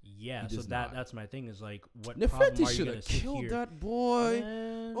not. Yeah, so that's my thing is like, what Nefetti problem are you gonna killed that boy?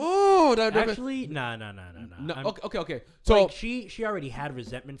 Actually, no. Okay. So like, she already had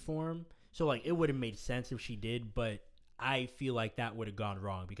resentment for him, so like it would have made sense if she did, but I feel like that would have gone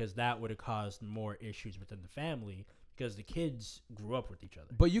wrong because that would have caused more issues within the family because the kids grew up with each other.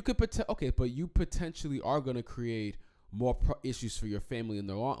 But you potentially are going to create more issues for your family in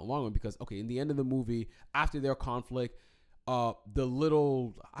the long run because, okay, in the end of the movie, after their conflict, the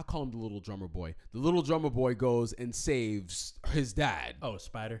little, I call him the little drummer boy. The little drummer boy goes and saves his dad. Oh,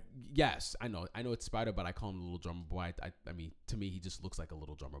 Spider. Yes, I know it's Spider, but I call him the little drummer boy. I mean, to me, he just looks like a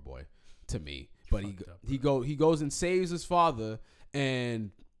little drummer boy to me. But he goes and saves his father,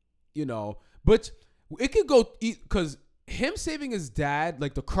 and but it could go because him saving his dad,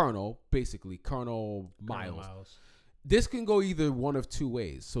 like the Colonel, basically Colonel Miles. This can go either one of two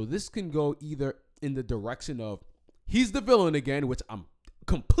ways. So this can go either in the direction of he's the villain again, which I'm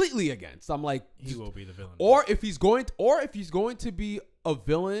completely against. I'm like, he will be the villain. Or if he's going to be a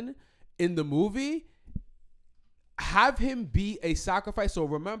villain in the movie, have him be a sacrifice. So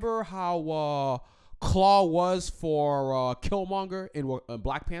remember how Claw was for Killmonger in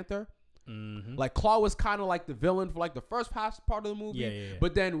Black Panther? Mm-hmm. Like Claw was kind of like the villain for like the first part of the movie, yeah.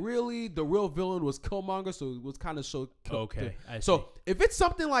 But then really the real villain was Killmonger, so it was kind of so. Okay, so if it's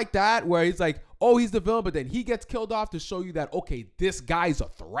something like that where he's like, oh, he's the villain, but then he gets killed off to show you that okay, this guy's a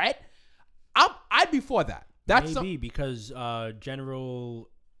threat, I'd be for that. That's maybe because General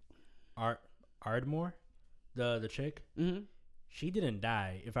Ardmore, the chick, mm-hmm. she didn't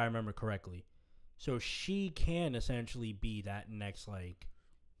die if I remember correctly, so she can essentially be that next like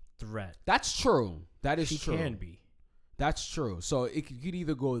threat. That's true. That is true. She can be. That's true. So it could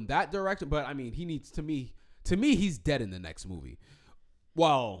either go in that direction, but I mean, he needs to me, he's dead in the next movie.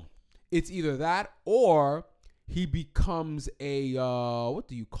 Well, it's either that or he becomes a what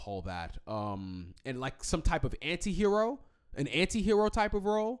do you call that? And like some type of anti-hero, an anti-hero type of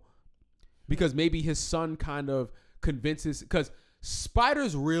role, because maybe his son kind of convinces. Because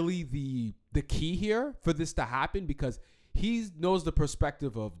Spider's really the key here for this to happen because he knows the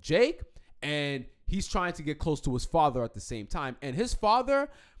perspective of Jake, and he's trying to get close to his father at the same time. And his father,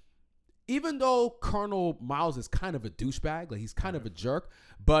 even though Colonel Miles is kind of a douchebag, like he's kind of a jerk,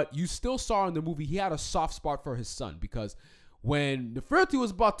 but you still saw in the movie he had a soft spot for his son because when Nefertiti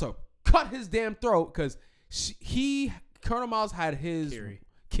was about to cut his damn throat, because Colonel Miles had his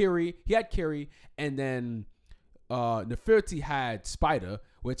Kiri, he had Kiri, and then Nefertiti had Spider,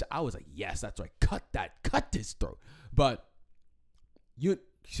 which I was like, yes, that's right, cut this throat. But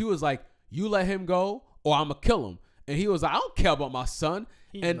she was like, you let him go or I'm gonna kill him. And he was like, I don't care about my son.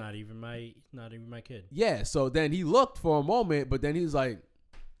 He's not even my kid. Yeah. So then he looked for a moment, but then he was like,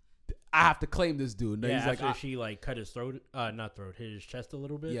 I have to claim this dude. And yeah. He's after she like cut his throat, his chest a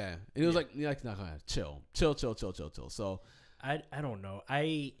little bit. Yeah. And it was like, not gonna chill. So I don't know.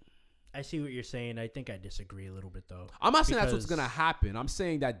 I see what you're saying. I think I disagree a little bit, though. I'm not saying that's what's going to happen. I'm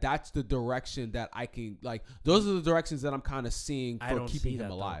saying that that's the direction that I can, like, those are the directions that I'm kind of seeing for keeping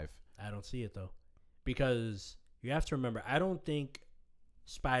him alive. Though. I don't see it, though. Because you have to remember, I don't think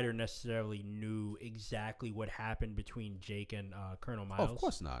Spider necessarily knew exactly what happened between Jake and Colonel Miles. Oh, of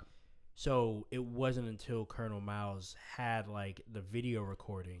course not. So it wasn't until Colonel Miles had, like, the video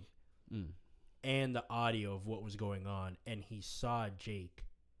recording and the audio of what was going on, and he saw Jake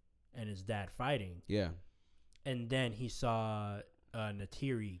and his dad fighting. Yeah. And then he saw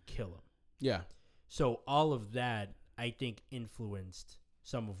Neytiri kill him. Yeah. So all of that, I think, influenced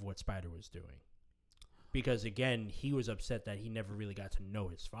some of what Spider was doing. Because, again, he was upset that he never really got to know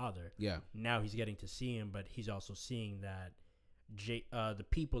his father. Yeah. Now he's getting to see him, but he's also seeing that the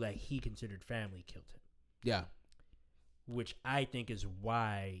people that he considered family killed him. Yeah. Which I think is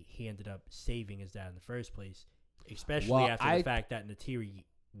why he ended up saving his dad in the first place. Especially after the fact that Neytiri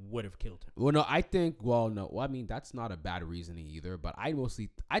would have killed him. Well, no, I think, I mean, that's not a bad reasoning either, but I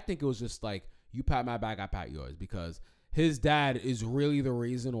think it was just like, you pat my back, I pat yours, because his dad is really the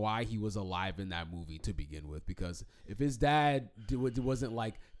reason why he was alive in that movie to begin with, because if his dad wasn't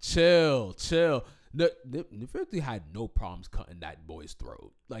like, chill, Nefertiti had no problems cutting that boy's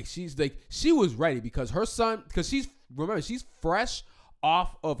throat. Like, she was ready because her son, because she's fresh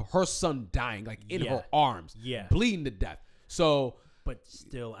off of her son dying, like in her arms, bleeding to death. So, but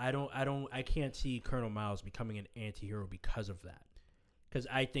still, I can't see Colonel Miles becoming an anti-hero because of that. Because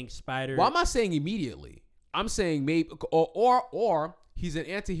I think Spider. Well, I'm not saying immediately. I'm saying maybe, or he's an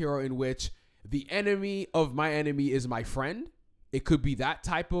anti-hero in which the enemy of my enemy is my friend. It could be that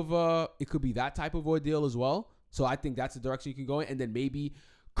type of ordeal as well. So I think that's the direction you can go in, and then maybe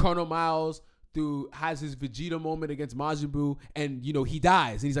Colonel Miles has his Vegeta moment against Majin Buu, and he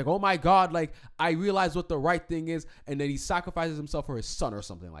dies, and he's like, oh my god, like I realized what the right thing is, and then he sacrifices himself for his son or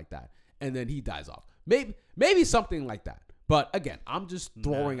something like that, and then he dies off. Maybe something like that. But again, I'm just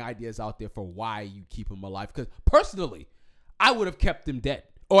throwing ideas out there for why you keep him alive. Because personally, I would have kept him dead,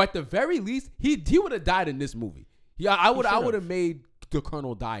 or at the very least, he would have died in this movie. Yeah, I would have made the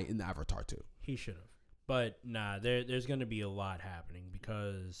Colonel die in the Avatar too. He should have, but there's going to be a lot happening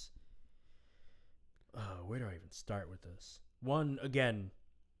because Where do I even start with this? One, again,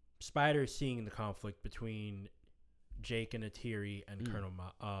 Spider seeing the conflict between Jake and Neytiri and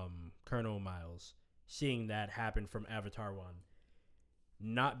Colonel Miles, seeing that happen from Avatar 1,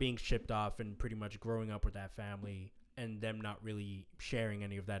 not being shipped off and pretty much growing up with that family and them not really sharing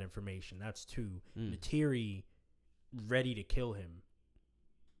any of that information. That's 2. Neytiri ready to kill him.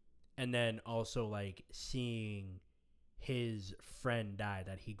 And then also, like, seeing his friend die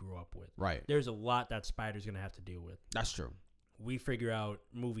that he grew up with. Right. There's a lot that Spider's going to have to deal with. That's true. We figure out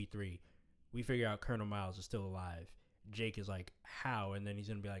movie 3. We figure out Colonel Miles is still alive. Jake is like, how? And then he's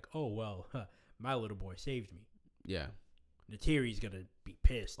going to be like, oh, well, my little boy saved me. Yeah. Neytiri's going to be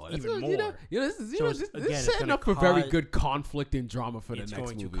pissed even more. This is again, setting up for very good conflict and drama for the next movie.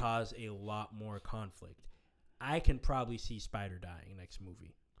 It's going to cause a lot more conflict. I can probably see Spider dying next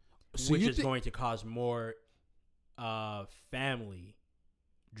movie, so which is going to cause more family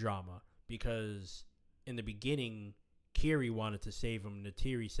drama, because in the beginning, Kiri wanted to save him.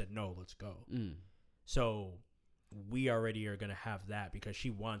 Neytiri said, no, let's go. So we already are going to have that because she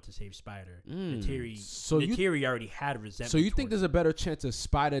wanted to save Spider. Neytiri already had resentment. So you think there's a better chance of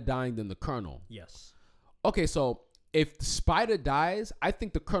Spider dying than the Colonel? Yes. Okay, so if the Spider dies, I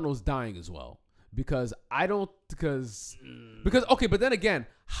think the Colonel's dying as well. Because okay, but then again,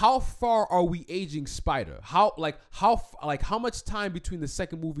 how far are we aging Spider? How much time between the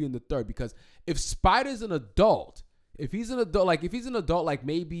second movie and the third? Because if Spider's an adult, if he's an adult, like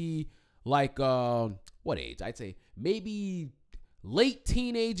maybe like what age? I'd say maybe late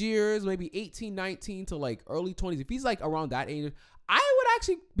teenage years, maybe 18, 19 to like early 20s. If he's like around that age, I would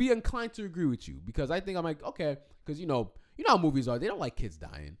actually be inclined to agree with you, because I think I'm like, okay, because you know how movies are. They don't like kids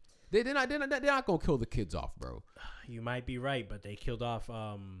dying. They're not gonna kill the kids off, bro. You might be right, but they killed off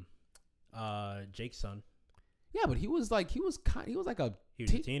Jake's son. Yeah, but he was a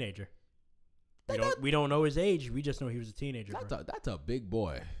teenager. We don't know his age. We just know he was a teenager. That's a big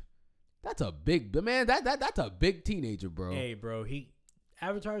boy. That's a big that's a big teenager, bro. Hey, bro,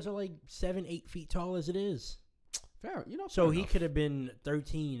 avatars are like 7-8 feet tall as it is. Fair, so he could have been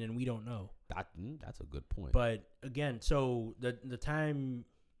 13 and we don't know. That's a good point. But again, so the time,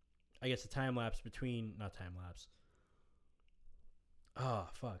 I guess the time lapse between, not time lapse. Oh,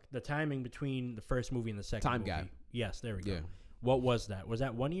 fuck. The timing between the first movie and the second movie. Time gap. Yes, there we go. What was that? Was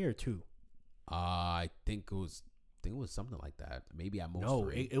that 1 year or 2? I think it was something like that. Maybe at most.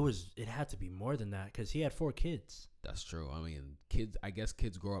 No, it had to be more than that, because he had 4 kids. That's true. I mean, I guess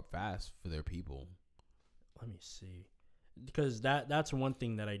kids grow up fast for their people. Let me see. Because that's one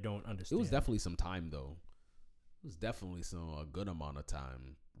thing that I don't understand. It was definitely some time, though. It was definitely a good amount of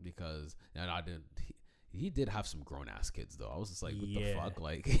time, because he did have some grown ass kids though. I was just like, what the fuck,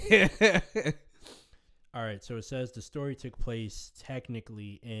 like. All right, so it says the story took place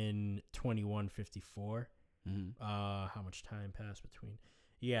technically in 2154. How much time passed between?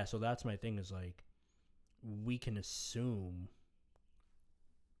 Yeah, so that's my thing, is like, we can assume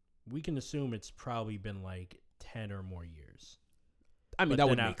it's probably been like 10 or more years. I mean, that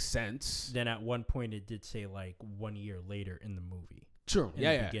would make sense. Then at one point it did say like 1 year later in the movie. True.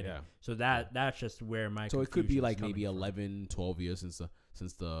 Yeah. So that's just where my So it could be like maybe 11, 12 years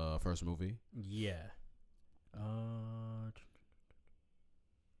since the first movie. Yeah.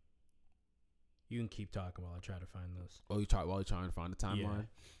 You can keep talking while I try to find this. Oh, while you're trying to find the timeline?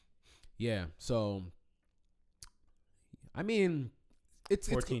 Yeah. So, I mean, it's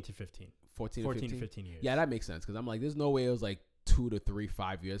 14 to 15. 14 to 15 years. Yeah, that makes sense, because I'm like, there's no way it was like 2 to 3,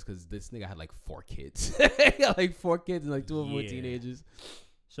 5 years, because this nigga had like 4 kids. He had like 4 kids and like 2 of them were teenagers.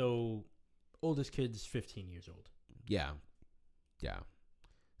 So, oldest kid's 15 years old. Yeah.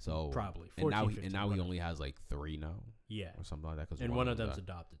 So probably 14, and 15, now he only has like 3 now. Yeah, or something like that. And one of them's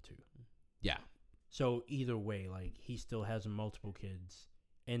adopted too. Yeah. So either way, like, he still has multiple kids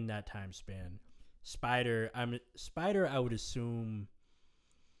in that time span. Spider, I would assume.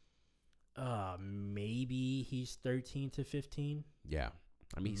 Maybe he's 13 to 15. Yeah,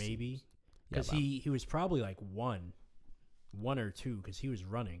 I mean, maybe, because he was probably like one or 2, because he was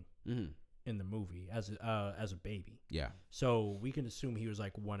running in the movie as a baby. Yeah. So we can assume he was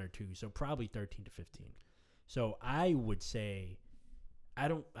like 1 or 2. So probably 13 to 15. So I would say, I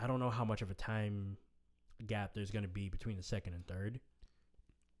don't know how much of a time gap there's going to be between the second and third.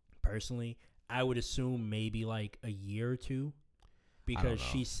 Personally, I would assume maybe like a year or 2. Because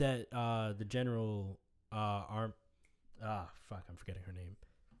she said the general I'm forgetting her name.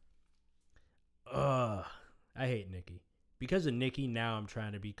 I hate Nikki. Because of Nikki, now I'm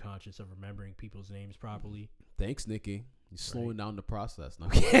trying to be conscious of remembering people's names properly. Thanks, Nikki. You're slowing down the process. No.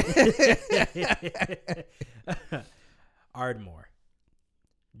 Ardmore.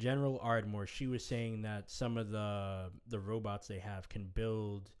 General Ardmore, she was saying that some of the robots they have can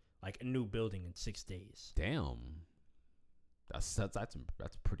build like a new building in 6 days. Damn. That's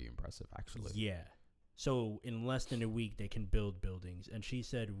pretty impressive, actually. Yeah. So in less than a week, they can build buildings. And she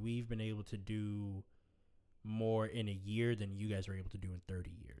said, we've been able to do more in a year than you guys were able to do in 30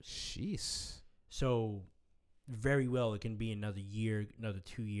 years. Jeez. So very well, it can be another year, another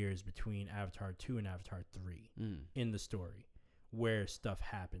 2 years between Avatar 2 and Avatar 3 in the story where stuff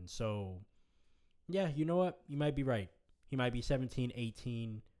happens. So, yeah, you know what? You might be right. He might be 17,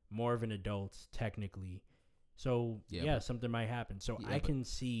 18, more of an adult, technically. So, yeah something might happen. So, I can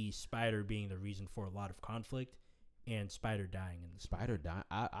see Spider being the reason for a lot of conflict and Spider dying in the Spider dying?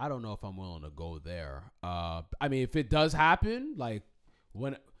 I don't know if I'm willing to go there. I mean, if it does happen, like,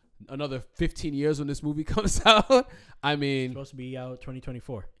 when another 15 years when this movie comes out, I mean... It's supposed to be out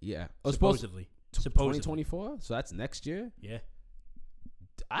 2024. Yeah. Supposedly. 2024? So that's next year? Yeah.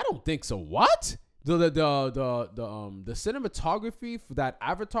 I don't think so. What? The cinematography that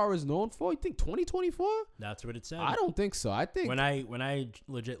Avatar is known for? You think 2024? That's what it said. I don't think so. I think when I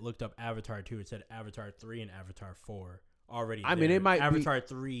legit looked up Avatar 2, it said Avatar 3 and Avatar 4 already. I mean, it might Avatar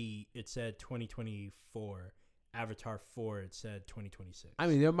 3, it said 2024. Avatar 4, it said 2026. I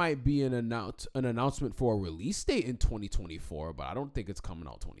mean, there might be an announcement for a release date in 2024, but I don't think it's coming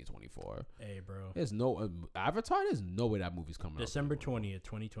out 2024. Hey, bro. There's no Avatar. There's no way that movie's coming December out. December 20th,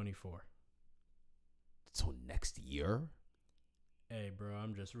 2024. So next year? Hey, bro,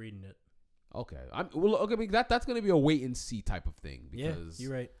 I'm just reading it. Okay. Okay, that's going to be a wait and see type of thing because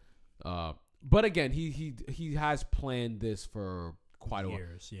you're right. But again, he has planned this for quite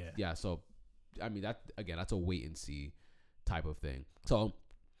years, a while. Yeah, so I mean, that's a wait and see type of thing. So,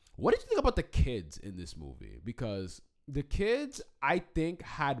 what did you think about the kids in this movie? Because the kids, I think,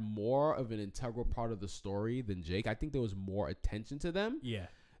 had more of an integral part of the story than Jake. I think there was more attention to them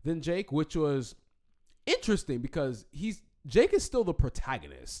than Jake, which was interesting because Jake is still the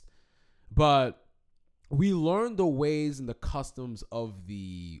protagonist, but we learn the ways and the customs of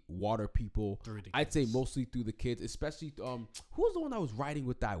the water people. I'd say mostly through the kids, especially who was the one that was riding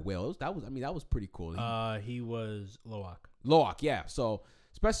with that whale? That was pretty cool. He was Loak. Loak, yeah. So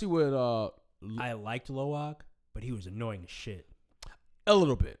especially with I liked Loak, but he was annoying as shit. A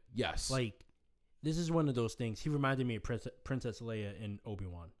little bit, yes. Like, this is one of those things. He reminded me of Princess Leia in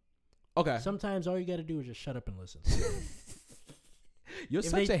Obi-Wan. Okay. Sometimes all you got to do is just shut up and listen. You're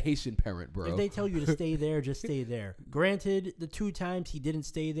such a Haitian parent, bro. If they tell you to stay there, just stay there. Granted, the 2 times he didn't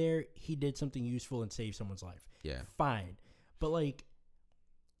stay there, he did something useful and saved someone's life. Yeah. Fine. But, like,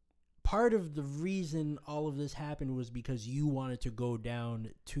 part of the reason all of this happened was because you wanted to go down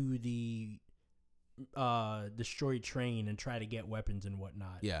to the destroyed train and try to get weapons and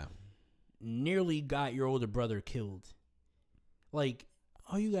whatnot. Yeah. Nearly got your older brother killed. Like,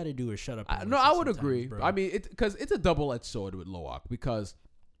 all you got to do is shut up. No, I would agree. Bro. I mean, because it's a double-edged sword with Loak, because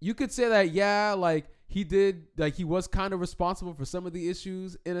you could say that, yeah, like he was kind of responsible for some of the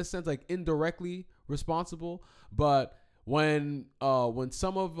issues in a sense, like indirectly responsible. But when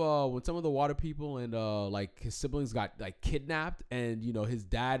some of the water people and like his siblings got like kidnapped, and his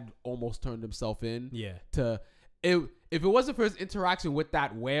dad almost turned himself in. Yeah. If it wasn't for his interaction with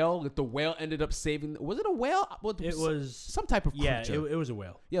that whale, if the whale ended up saving, was it a whale? It was some type of creature. Yeah, it was a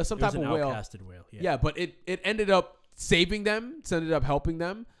whale. Yeah, some type of whale. Outcasted whale. Yeah, but it ended up saving them. It ended up helping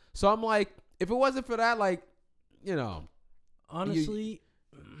them. So I'm like, if it wasn't for that, like, honestly,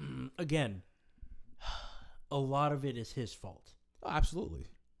 again, a lot of it is his fault. Oh, absolutely.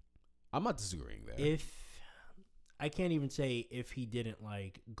 I'm not disagreeing there. I can't even say if he didn't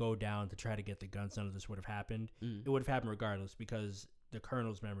like go down to try to get the guns, none of this would have happened. It would have happened regardless because the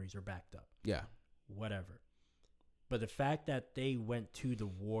Colonel's memories are backed up. Yeah. Whatever. But the fact that they went to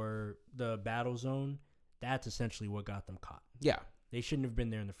the battle zone, that's essentially what got them caught. Yeah. They shouldn't have been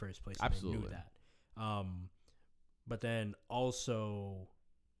there in the first place. Absolutely. They knew that. But then also,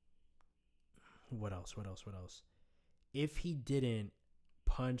 what else? If he didn't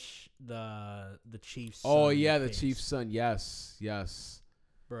punch the chief's son. Oh yeah, the chief's son. Yes.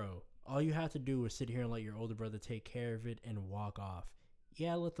 Bro, all you have to do is sit here and let your older brother take care of it and walk off.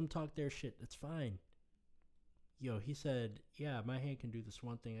 Yeah, let them talk their shit. That's fine. Yo, he said, yeah, my hand can do this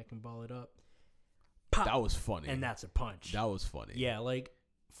one thing. I can ball it up. Pop. That was funny. And that's a punch. That was funny. Yeah, like,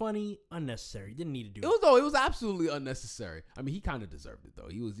 funny, unnecessary. Didn't need to do it. It was absolutely unnecessary. I mean, he kind of deserved it, though.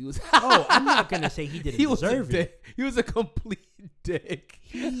 He was Oh, I'm not going to say he didn't deserve it. He was a complete dick.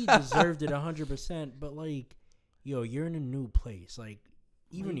 He deserved it 100%, but, like, yo, you're in a new place. Like,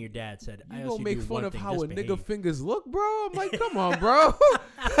 even your dad said, you gonna make fun of how a nigga fingers look, bro? I'm like, come on, bro.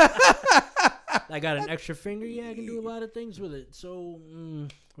 I got an extra finger. Yeah, I can do a lot of things with it. So,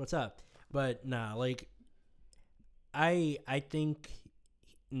 what's up? But nah, like, I think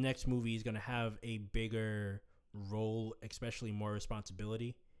next movie is gonna have a bigger role, especially more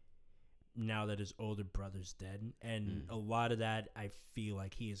responsibility. Now that his older brother's dead, and a lot of that, I feel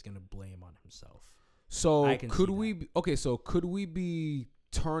like he is gonna blame on himself. So could we? So could we be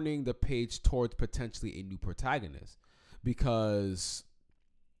turning the page towards potentially a new protagonist? Because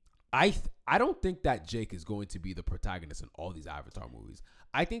I don't think that Jake is going to be the protagonist in all these Avatar movies.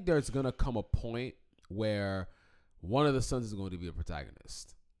 I think there's gonna come a point where one of the sons is going to be the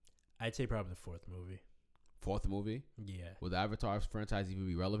protagonist. I'd say probably the fourth movie. Fourth movie? Yeah. Will the Avatar franchise even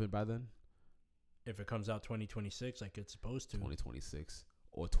be relevant by then? If it comes out 2026, like it's supposed to. 2026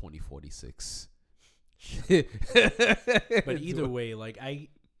 or 2046. But either way, like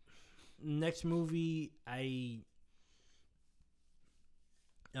next movie, I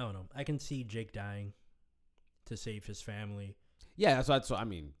don't know. I can see Jake dying to save his family. Yeah, so I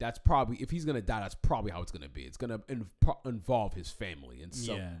mean, that's probably, if he's gonna die, that's probably how it's gonna be. It's gonna involve his family in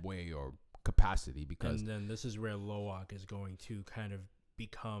some way or capacity, because and then this is where Loak is going to kind of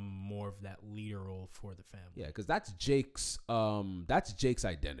become more of that leader role for the family. Yeah, because that's Jake's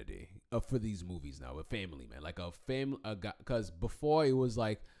identity for these movies now, a family man, like a guy. Because before it was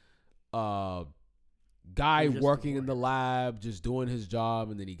like guy working in the lab, just doing his job,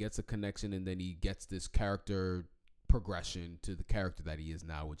 and then he gets a connection, and then he gets this character progression to the character that he is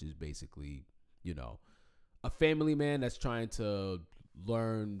now, which is basically, a family man that's trying to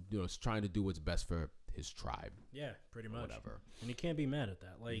learn, is trying to do what's best for his tribe. Yeah, pretty much. Whatever. And you can't be mad at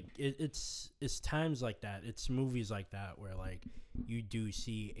that. Like it's times like that. It's movies like that where like you do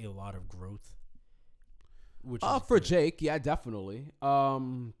see a lot of growth. Which is for good. Jake, yeah, definitely. I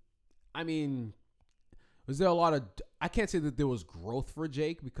mean, was there a lot of? I can't say that there was growth for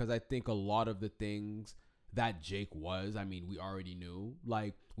Jake, because I think a lot of the things that Jake was, I mean, we already knew.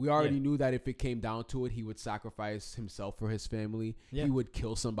 Like, we already knew that if it came down to it, he would sacrifice himself for his family. Yeah. He would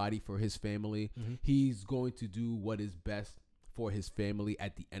kill somebody for his family. Mm-hmm. He's going to do what is best for his family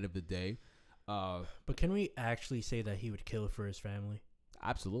at the end of the day. But can we actually say that he would kill for his family?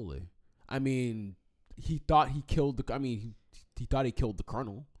 Absolutely. I mean, he thought he killed he thought he killed the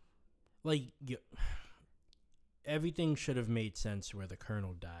colonel. Like, everything should have made sense where the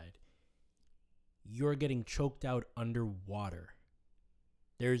colonel died. You're getting choked out underwater.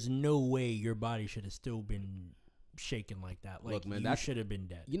 There's no way your body should have still been shaken like that. Like, look, man, you should have been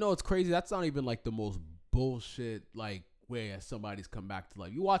dead. It's crazy. That's not even like the most bullshit, like, way somebody's come back to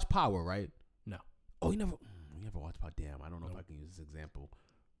life. You watch Power, right? No. Oh, you never watched Power? Damn, I don't know if I can use this example.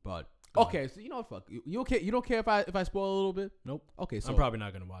 But okay, so fuck. You okay? You don't care if I spoil a little bit? Nope. Okay, so I'm probably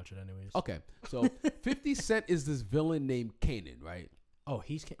not gonna watch it anyways. Okay, so 50 Cent is this villain named Kanan, right? Oh,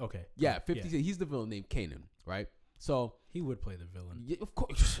 he's okay. Yeah, 50 Cent. He's the villain named Kanan, right? So he would play the villain. Yeah, of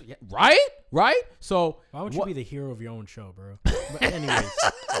course. Yeah, right? So why would you be the hero of your own show, bro? But anyways,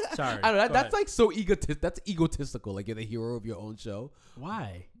 sorry. I don't know. That's like so that's egotistical. Like, you're the hero of your own show.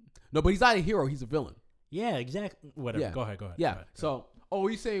 Why? No, but he's not a hero. He's a villain. Yeah, exactly. Whatever. Yeah. Go ahead. Yeah. Go ahead. So, are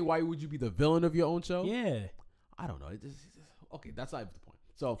you saying why would you be the villain of your own show? Yeah. I don't know. Okay, that's not the point.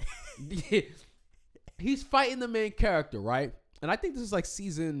 So, he's fighting the main character, right? And I think this is like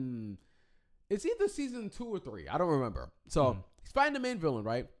it's either season 2 or 3. I don't remember. So, he's fighting the main villain,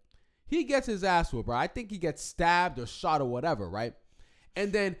 right? He gets his ass whooped, right? I think he gets stabbed or shot or whatever, right?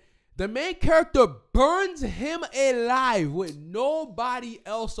 And then the main character burns him alive with nobody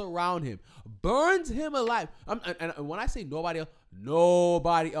else around him. Burns him alive. And when I say nobody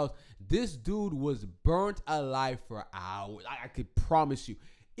else, this dude was burnt alive for hours. I could promise you.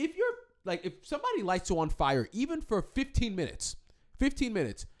 If somebody lights you on fire, even for 15 minutes,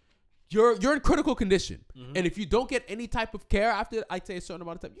 you're in critical condition. Mm-hmm. And if you don't get any type of care after, I'd say, a certain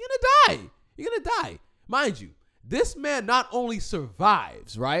amount of time, you're going to die. Mind you, this man not only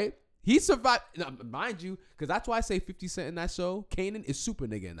survives, right? He survived, mind you, because that's why I say 50 Cent in that show. Kanan is super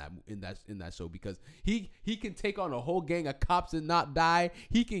nigga in that show, because he can take on a whole gang of cops and not die.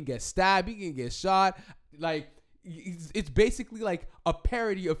 He can get stabbed. He can get shot. Like, it's basically like a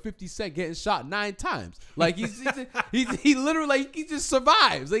parody of 50 Cent getting shot 9 times. Like, he literally, like, he just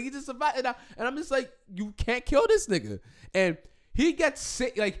survives. Like, he just survives. And I'm just like, you can't kill this nigga. And he gets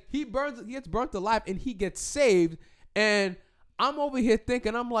he gets burnt alive, and he gets saved. And I'm over here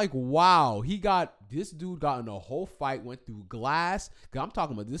thinking, I'm like, wow, this dude got in a whole fight, went through glass. Cause I'm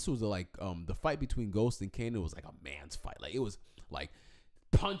talking about, this was the fight between Ghost and Kanan was like a man's fight. Like, it was like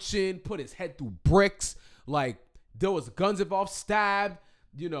punching, put his head through bricks. Like, there was guns involved, stabbed.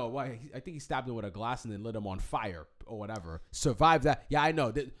 I think he stabbed him with a glass and then lit him on fire or whatever. Survived that. Yeah, I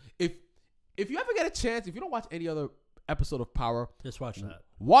know. If if you ever get a chance, if you don't watch any other episode of Power, just watch that.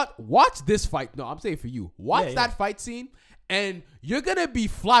 Watch this fight. No, I'm saying for you. Watch that fight scene, and you're gonna be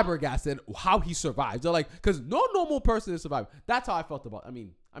flabbergasted how he survived. They're like, because no normal person has survived. That's how I felt about. I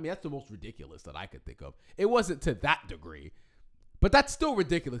mean, that's the most ridiculous that I could think of. It wasn't to that degree, but that's still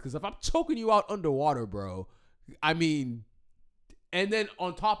ridiculous. Because if I'm choking you out underwater, bro, I mean, and then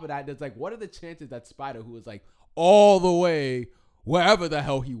on top of that, there's like, what are the chances that Spider, who was like all the way wherever the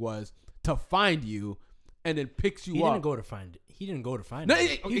hell he was, to find you? And then picks you up. He didn't go to find him.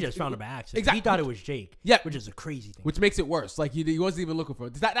 He just found him by accident. Exactly. He thought it was Jake. Yeah, which is a crazy thing. Which makes it worse. Like he wasn't even looking for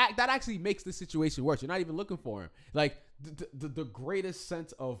him. That actually makes the situation worse. You're not even looking for him. Like the greatest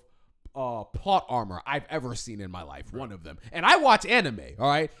sense of plot armor I've ever seen in my life. Right. One of them. And I watch anime. All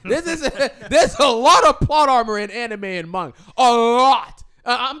right. There's a lot of plot armor in anime and manga. A lot.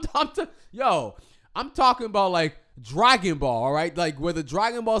 I'm talking about like Dragon Ball. All right. Like where the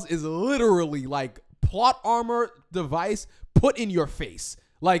Dragon Balls is literally like plot armor device put in your face,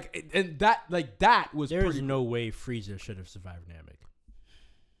 like, and that was. There is no way Frieza should have survived Namek.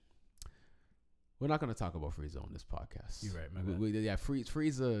 We're not going to talk about Frieza on this podcast. You're right, man.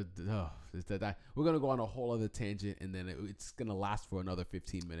 Frieza. We're going to go on a whole other tangent, and then it's going to last for another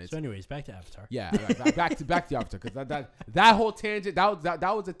 15 minutes. So, anyways, back to Avatar. Yeah, back to Avatar, because that whole tangent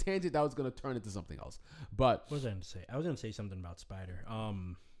that was a tangent that was going to turn into something else. But what was I going to say? I was going to say something about Spider.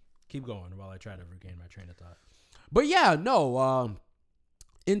 Keep going while I try to regain my train of thought. But yeah, no.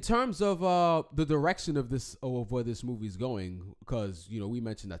 In terms of the direction of where this movie's going, because we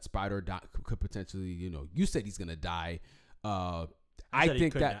mentioned that Spider could potentially, you said he's gonna die. I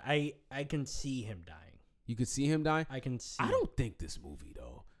think that I can see him dying. You can see him die. I can see. I don't think this movie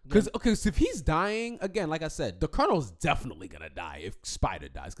though, because if he's dying again, like I said, the Colonel's definitely gonna die if Spider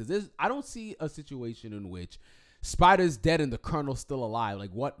dies. Because I don't see a situation in which Spider's dead and the Colonel's still alive. Like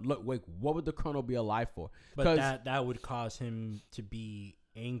what would the Colonel be alive for? But that would cause him to be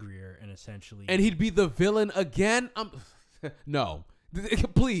angrier and essentially, and he'd be the villain again. No,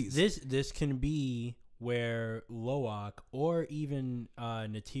 please. This can be where Loak or even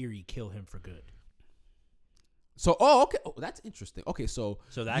Neytiri kill him for good. So okay, that's interesting. Okay, so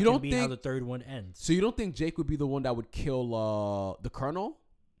that you can be how the third one ends. So you don't think Jake would be the one that would kill the Colonel?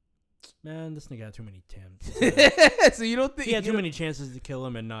 Man, this nigga had too many attempts. So you don't think he had too many chances to kill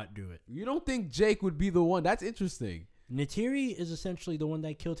him and not do it? You don't think Jake would be the one? That's interesting. Neytiri is essentially the one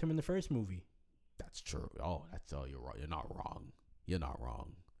that killed him in the first movie. That's true. Oh, that's all. You're wrong. You're not wrong. You're not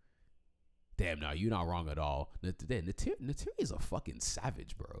wrong. Damn, no, you're not wrong at all. Neytiri is a fucking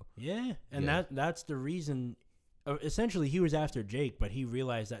savage, bro. Yeah, and that's the reason. Essentially, he was after Jake, but he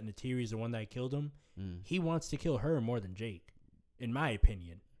realized that Neytiri is the one that killed him. He wants to kill her more than Jake, in my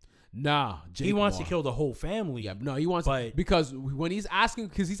opinion. Nah, Jake he wants to kill the whole family. Yeah, no, he wants because when he's asking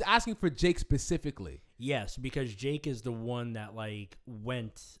for Jake specifically. Yes, because Jake is the one that like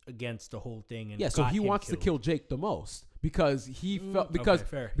went against the whole thing, and yeah, so he wants to kill Jake the most because he felt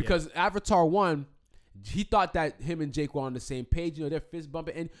because Avatar 1, he thought that him and Jake were on the same page. They're fist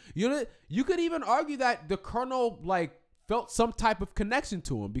bumping, and you could even argue that the Colonel like felt some type of connection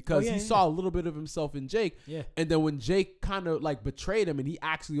to him because he saw a little bit of himself in Jake. Yeah. And then when Jake kind of like betrayed him and he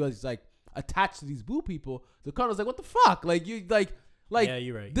actually was like attached to these blue people, the Colonel's like, what the fuck? Like you like yeah,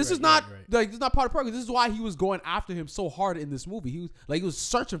 you're right. This is not like this is not part of the program. This is why he was going after him so hard in this movie. He was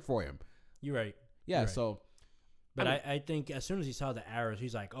searching for him. You're right. Yeah. You're right. So, but I think as soon as he saw the arrows,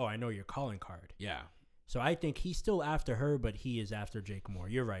 he's like, oh, I know your calling card. Yeah. So I think he's still after her, but he is after Jake more.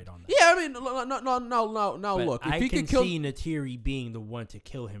 You're right on that. Yeah, I mean, no. Look, if he can see Neytiri being the one to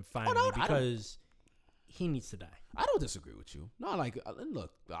kill him finally because he needs to die. I don't disagree with you. No, like,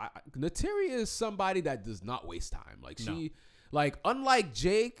 look, Neytiri is somebody that does not waste time. Like like unlike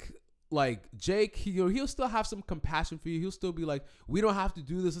Jake. Like Jake, he'll still have some compassion for you. He'll still be like, "We don't have to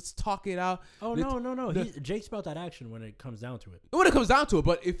do this. Let's talk it out." Oh no! Jake's about that action when it comes down to it. When it comes down to it,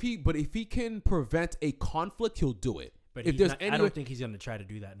 but if he can prevent a conflict, he'll do it. But if there's I don't think he's going to try to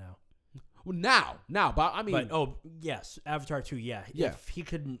do that now. Well, now, but I mean, yes, Avatar 2, yeah. If he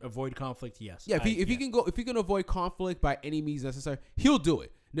could avoid conflict, yes. Yeah, if he can avoid conflict by any means necessary, he'll do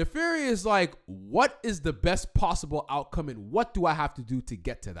it. Neferi is like, what is the best possible outcome, and what do I have to do to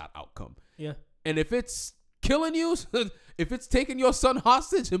get to that outcome? Yeah. And if it's killing you, if it's taking your son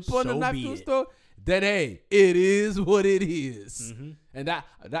hostage and putting a knife to his throat, then hey, it is what it is. Mm-hmm. And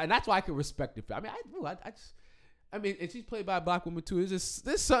that's why I can respect it. I mean, and she's played by a black woman too. It's just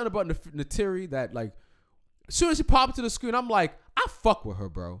there's something about Neytiri that like, as soon as she popped to the screen, I'm like, I fuck with her,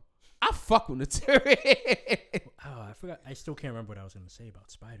 bro. I fuck with Neytiri. Oh, I forgot. I still can't remember what I was going to say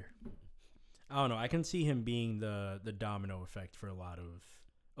about Spider. I don't know. I can see him being the domino effect for a lot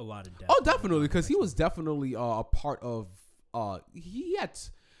a lot of depth. Oh, definitely, because he was definitely a part of. He had,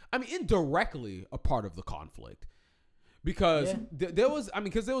 I mean, indirectly a part of the conflict, because there was, I mean,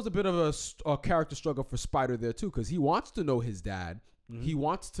 because there was a bit of a character struggle for Spider there too, because he wants to know his dad. Mm-hmm. He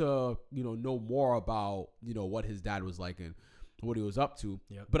wants to, know more about, what his dad was like and what he was up to.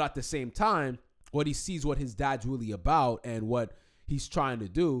 Yep. But at the same time, when he sees what his dad's really about and what he's trying to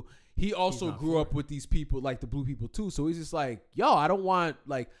do, he also grew up with these people, like the blue people too. So he's just like, yo, I don't want,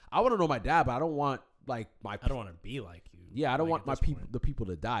 like, I want to know my dad, but I don't want, like, I don't want to be like you. Yeah, I don't want my people, the people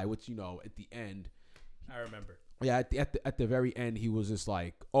to die, which, at the end. I remember. Yeah, at the very end, he was just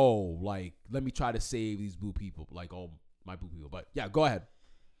like, oh, like, let me try to save these blue people, like, oh, my blue people. But yeah, go ahead.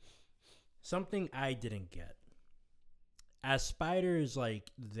 Something I didn't get. As Spider is like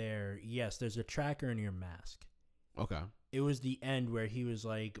there, yes, there's a tracker in your mask. Okay. It was the end where he was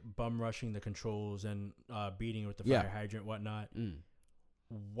like bum rushing the controls and beating with the fire hydrant, whatnot.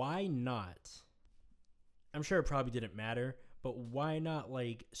 Why not? I'm sure it probably didn't matter, but why not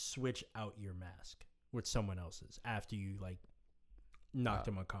like switch out your mask with someone else's after you like knocked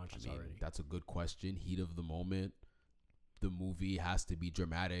him unconscious already? That's a good question. Heat of the moment. The movie has to be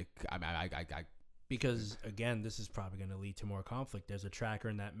dramatic. I mean, because again, this is probably going to lead to more conflict. There's a tracker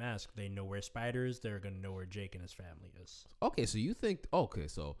in that mask. They know where Spider is. They're going to know where Jake and his family is. Okay, so you think? Okay,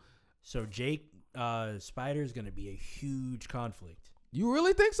 so Jake, Spider is going to be a huge conflict. You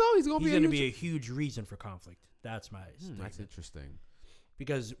really think so? He's going to be a huge reason for conflict. That's my statement. That's interesting.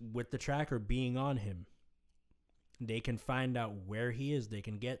 Because with the tracker being on him, they can find out where he is. They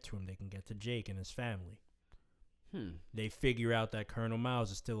can get to him. They can get to Jake and his family. They figure out that Colonel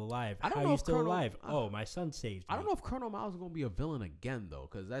Miles is still alive. How are you still alive? Oh, my son saved me. I don't know if Colonel Miles is going to be a villain again, though,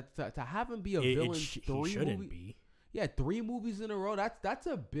 because to have him be a villain he shouldn't be. Yeah, 3 movies in a row. That's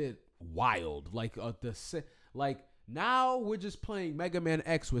a bit wild. Like now we're just playing Mega Man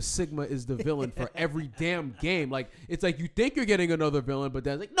X where Sigma is the villain for every damn game. Like, it's like you think you're getting another villain, but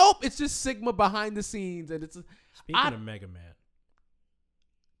then it's like, nope, it's just Sigma behind the scenes. And it's Speaking of Mega Man,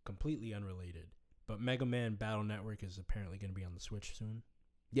 completely unrelated. But Mega Man Battle Network is apparently going to be on the Switch soon.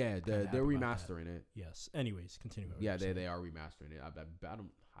 Yeah, they're remastering it. Yes. Anyways, continue. Yeah, they are remastering it.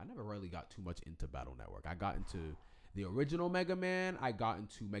 I never really got too much into Battle Network. I got into the original Mega Man. I got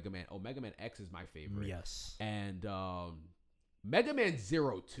into Mega Man. Oh, Mega Man X is my favorite. Yes. And Mega Man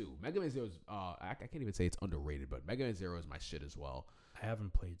Zero 2. Mega Man Zero is I can't even say it's underrated, but Mega Man Zero is my shit as well. I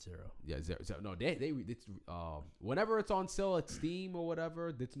haven't played Zero. Yeah, Zero. No, it's whenever it's on sale at Steam or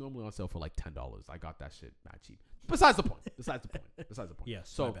whatever, it's normally on sale for like $10. I got that shit not cheap. Besides the point. Yes.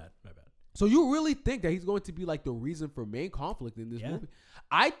 So my bad. So you really think that he's going to be like the reason for main conflict in this movie?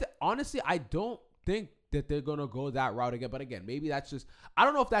 Honestly, I don't think that they're gonna go that route again. But again, maybe that's just, I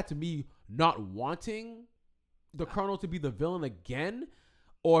don't know if that's me not wanting the Colonel to be the villain again,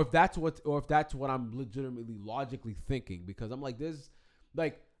 or if that's what I'm legitimately logically thinking, because I'm like, there's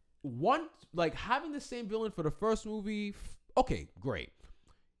like having the same villain for the first movie. Okay, great.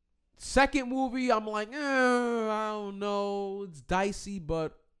 Second movie, I'm like, I don't know, it's dicey,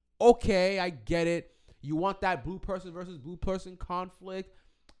 but okay, I get it. You want that blue person versus blue person conflict?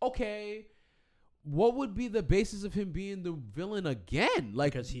 Okay. What would be the basis of him being the villain again?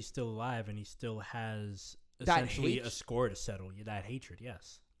 Like, because he's still alive and he still has essentially a score to settle. That hatred,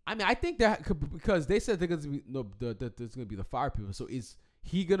 yes. I mean, I think that because they said there's gonna be the fire people. So is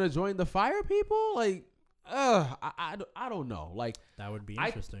he gonna join the fire people? Like, I don't know. Like, that would be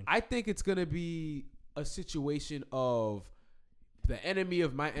interesting. I think it's gonna be a situation of the enemy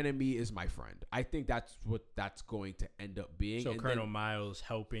of my enemy is my friend. I think that's what that's going to end up being. So Colonel Miles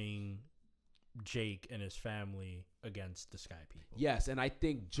helping Jake and his family against the Sky People. Yes, and I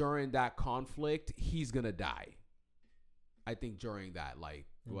think during that conflict, he's gonna die. I think during that, like,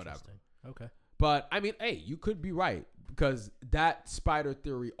 whatever. Okay. But I mean, hey, you could be right, because that Spider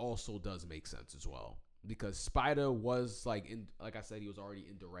theory also does make sense as well. Because Spider was like I said, he was already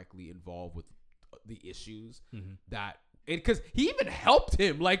indirectly involved with the issues that. Because he even helped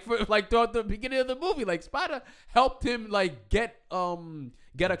him, throughout the beginning of the movie. Like, Spider helped him, like, get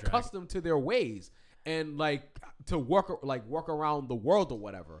accustomed to their ways and, like, to work around the world or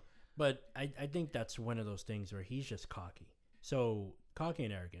whatever. But I think that's one of those things where he's just cocky. So cocky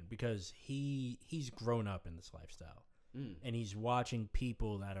and arrogant because he's grown up in this lifestyle, and he's watching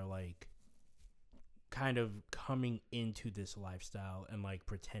people that are like kind of coming into this lifestyle and like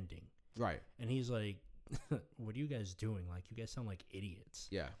pretending, right? And he's like, what are you guys doing? Like, you guys sound like idiots.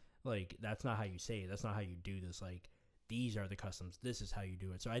 Yeah. Like, that's not how you say it. That's not how you do this. Like, these are the customs. This is how you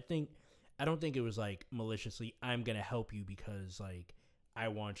do it. So I don't think it was like maliciously, I'm going to help you because like, I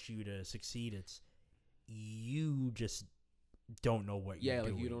want you to succeed. It's you just don't know what you're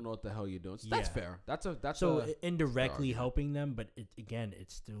doing. You don't know what the hell you're doing. So that's fair. That's indirectly helping them, but it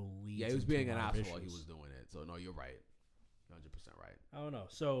still leads. Yeah, he was being an asshole while he was doing it. So no, you're right, 100% right. I don't know.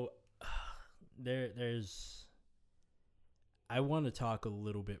 So there's. I want to talk a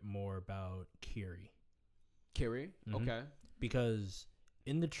little bit more about Kiri. Kiri, okay. Because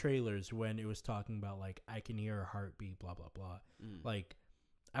in the trailers, when it was talking about like I can hear her heartbeat, blah blah blah, like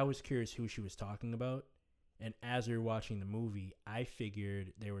I was curious who she was talking about. And as we were watching the movie, I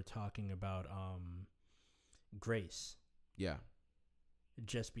figured they were talking about Grace. Yeah.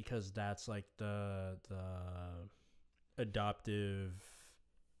 Just because that's like the adoptive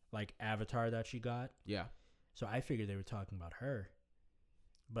like avatar that she got. Yeah. So I figured they were talking about her.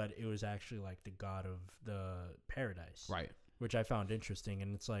 But it was actually like the god of the paradise. Right. Which I found interesting.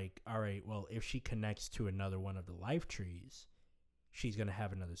 And it's like, all right, well, if she connects to another one of the life trees, she's going to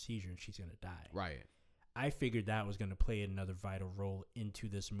have another seizure and she's going to die. Right. I figured that was going to play another vital role into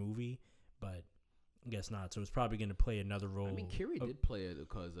this movie, but I guess not. So it's probably going to play another role. I mean, Kiri did play it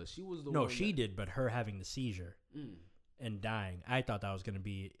because she was the one. No, she did, but her having the seizure and dying, I thought that was going to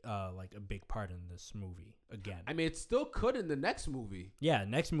be like a big part in this movie again. I mean, it still could in the next movie. Yeah,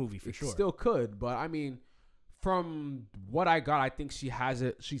 next movie for sure. Still could, but I mean, from what I got, I think she has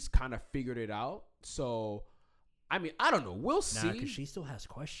it. She's kind of figured it out. So, I mean, I don't know. We'll see. Because she still has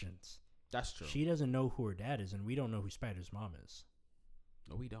questions. That's true. She doesn't know who her dad is, and we don't know who Spider's mom is.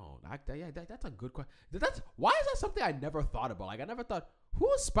 No, we don't. That's a good question. Why is that something I never thought about? Like, I never thought, who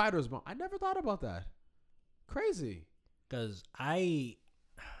is Spider's mom? I never thought about that. Crazy. Because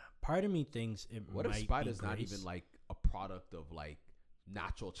part of me thinks what if Spider's not even like a product of like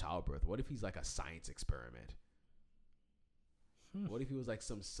natural childbirth? What if he's like a science experiment? What if he was like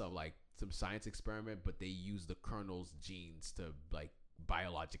some science experiment, but they use the Colonel's genes to like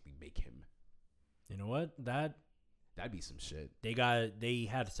biologically make him? You know what? That'd be some shit. They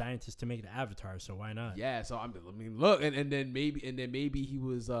had scientists to make the Avatar, so why not? Yeah, so I mean, look, and then maybe he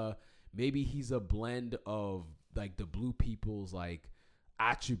was maybe he's a blend of like the blue people's like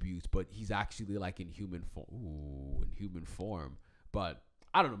attributes, but he's actually like in human form. But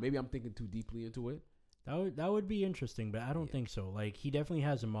I don't know. Maybe I'm thinking too deeply into it. That would be interesting, but I don't think so. Like he definitely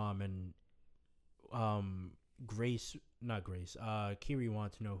has a mom, and Kiri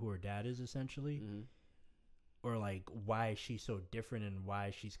wants to know who her dad is essentially, or like why she's so different and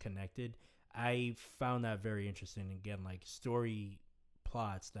why she's connected. I found that very interesting. Again, like story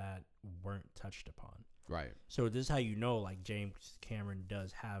plots that weren't touched upon. Right. So this is how you know, like James Cameron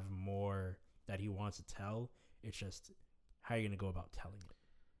does have more that he wants to tell. It's just how you're gonna go about telling it.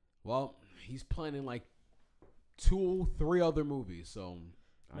 Well, he's planning like 2-3 other movies, so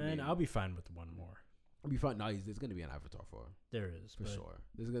I'll be fine with one more. I'll be fine. No, there's gonna be an Avatar 4. There is for sure.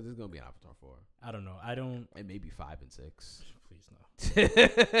 There's gonna be an Avatar 4. I don't know. And maybe 5 and 6. Please no.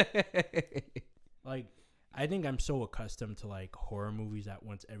 Like, I think I'm so accustomed to like horror movies that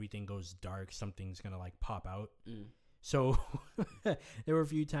once everything goes dark, something's gonna like pop out. So there were a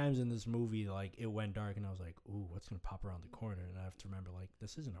few times in this movie like it went dark, and I was like, "Ooh, what's gonna pop around the corner?" And I have to remember like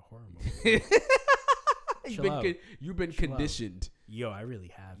this isn't a horror movie. You've been conditioned. Yo, I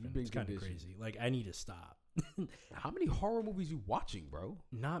really have. It's kind of crazy. Like I need to stop. How many horror movies you watching, bro?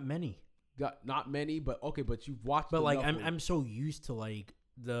 Not many. Not many, but okay. But you've watched. But like I'm so used to like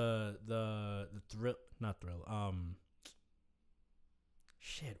the thrill, not thrill.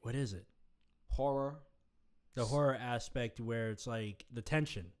 Shit, what is it? Horror. The horror aspect where it's like the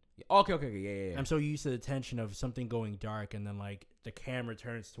tension. Okay, yeah. I'm so used to the tension of something going dark, and then like the camera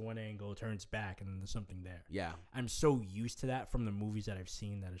turns to one angle, turns back, and then there's something there. Yeah. I'm so used to that from the movies that I've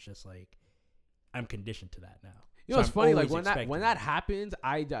seen that it's just like I'm conditioned to that now. You know, it's funny. Like when that happens,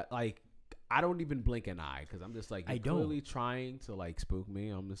 I don't even blink an eye because I'm just like, you're clearly trying to like spook me.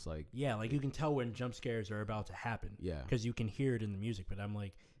 I'm just like, yeah, like you can tell when jump scares are about to happen. Yeah, because you can hear it in the music. But I'm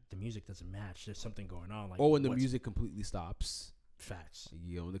like, the music doesn't match. There's something going on. Like, or when the music completely stops. Facts.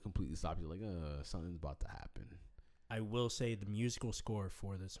 When it completely stops, you're like, something's about to happen. I will say the musical score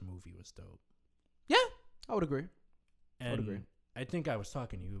for this movie was dope. Yeah, I would agree. I think I was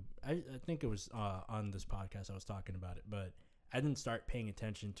talking to you. I think it was on this podcast I was talking about it, but I didn't start paying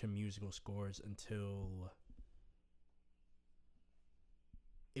attention to musical scores until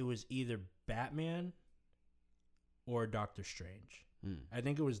it was either Batman or Doctor Strange. I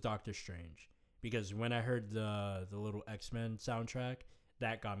think it was Doctor Strange because when I heard the little X-Men soundtrack,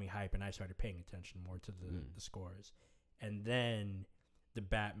 that got me hype, and I started paying attention more to the scores. And then the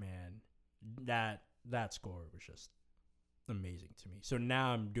Batman, that score was just amazing to me. So now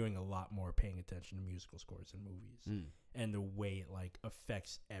I'm doing a lot more paying attention to musical scores in movies, and the way it like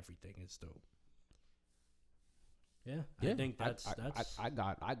affects everything is dope. Yeah, Yeah, I think that's I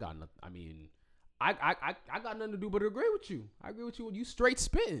got nothing. I mean, I got nothing to do but agree with you. I agree with you. You straight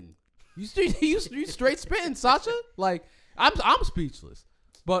spitting. You straight spitting, Sasha. Like I'm speechless.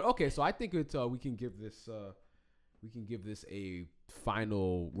 But okay, so I think we can give this a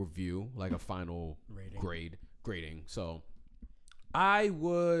final review, like a final grading. So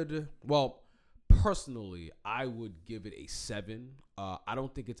personally, I would give it a 7. I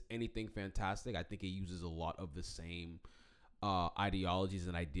don't think it's anything fantastic. I think it uses a lot of the same ideologies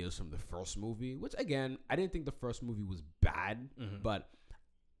and ideas from the first movie, which again, I didn't think the first movie was bad, but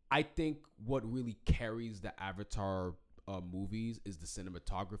I think what really carries the Avatar movies is the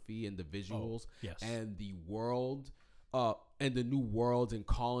cinematography and the visuals and the world and the new worlds and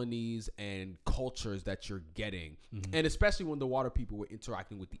colonies and cultures that you're getting. And especially when the water people were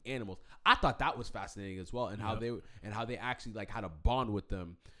interacting with the animals. I thought that was fascinating as well, and how they actually like had a bond with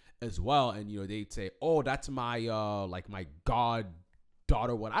them as well. And they'd say, "Oh, that's my like my god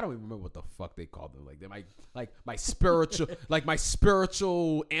daughter one." I don't even remember what the fuck they called them. Like they're my spiritual like my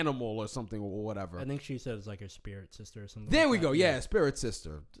spiritual animal or something or whatever. I think she said it's like her spirit sister or something. There we go. Yeah, spirit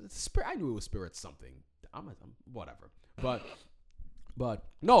sister. I knew it was spirit something. I'm whatever. But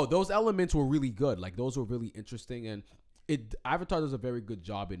no, those elements were really good. Like those were really interesting, and Avatar does a very good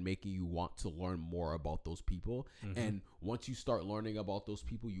job in making you want to learn more about those people. And once you start learning about those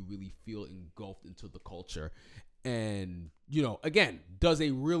people, you really feel engulfed into the culture. And again, does a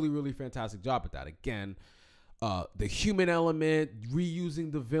really, really fantastic job at that. Again, the human element,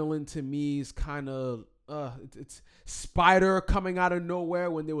 reusing the villain to me is kind of it's Spider coming out of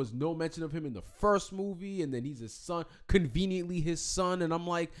nowhere when there was no mention of him in the first movie, and then he's his son, conveniently his son, and I'm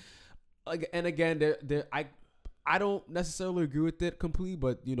like, and again, I don't necessarily agree with it completely,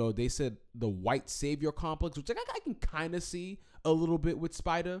 but they said the white savior complex, which I can kind of see a little bit with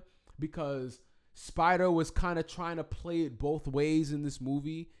Spider, because Spider was kind of trying to play it both ways in this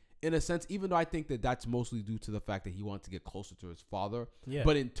movie, in a sense, even though I think that that's mostly due to the fact that he wanted to get closer to his father. Yeah.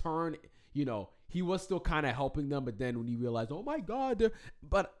 But in turn, he was still kind of helping them. But then when he realized, oh my God.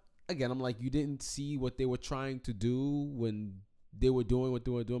 But again, I'm like, you didn't see what they were trying to do when they were doing what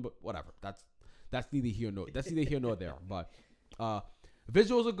they were doing. But whatever. That's neither here nor there. But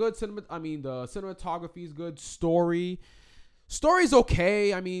visuals are good. The cinematography is good. Story's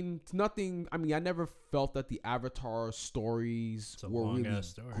okay. I mean, it's nothing. I mean, I never felt that the Avatar stories were really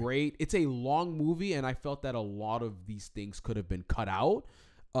great. It's a long movie, and I felt that a lot of these things could have been cut out,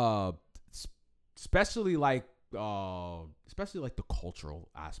 especially like the cultural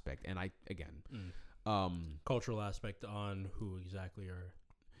aspect. And cultural aspect on who exactly are.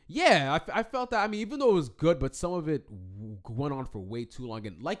 Yeah, I felt that. I mean, even though it was good, but some of it went on for way too long.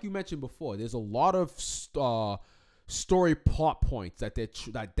 And like you mentioned before, there's a lot of story plot points that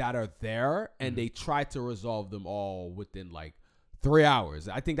are there, and they try to resolve them all within like 3 hours.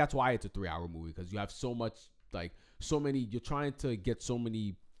 I think that's why it's a 3-hour movie, because you have so much, like so many, you're trying to get so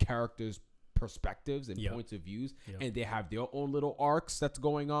many characters' perspectives and points of views, and they have their own little arcs that's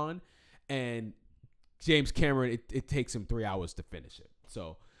going on. And James Cameron, it takes him 3 hours to finish it.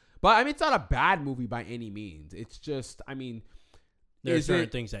 So, but I mean, it's not a bad movie by any means. It's just, I mean, there's certain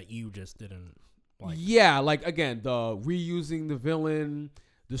things that you just didn't. Like again, the reusing the villain,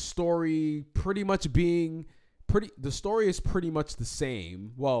 the story pretty much being the story is pretty much the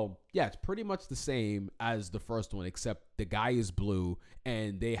same. Well, yeah, it's pretty much the same as the first one, except the guy is blue,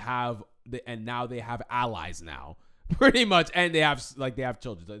 and now they have allies now, pretty much, and they have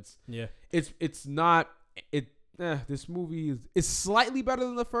children. This movie is slightly better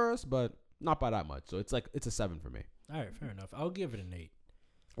than the first, but not by that much. So it's a 7 for me. All right, fair enough. I'll give it an 8.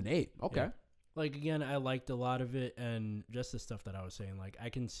 An 8, okay. Yeah. Like, again, I liked a lot of it, and just the stuff that I was saying, like, I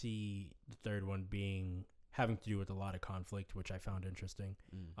can see the third one having to do with a lot of conflict, which I found interesting.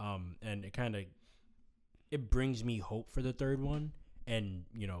 And it brings me hope for the third one, and,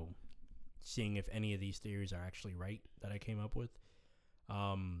 seeing if any of these theories are actually right that I came up with.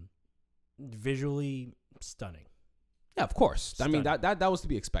 Visually stunning. Yeah, of course. Stunning. I mean, that was to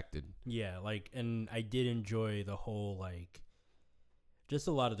be expected. Yeah, and I did enjoy the whole, just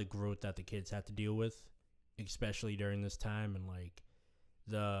a lot of the growth that the kids had to deal with, especially during this time, and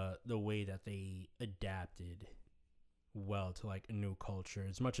the way that they adapted well to a new culture.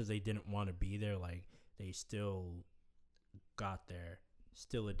 As much as they didn't want to be there, they still got there,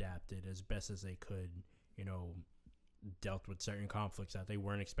 still adapted as best as they could, dealt with certain conflicts that they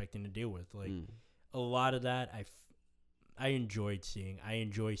weren't expecting to deal with. A lot of that I enjoyed seeing. I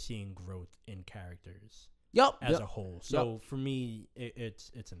enjoy seeing growth in characters. As a whole. So for me, it's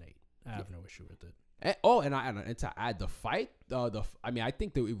an 8. I have no issue with it. And to add the fight, I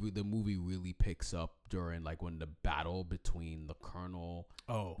think the movie really picks up during like when the battle between the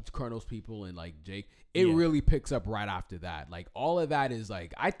Colonel's people and like Jake. It really picks up right after that. Like all of that is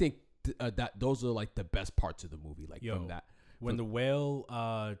like I think that those are like the best parts of the movie. Like from that. When the whale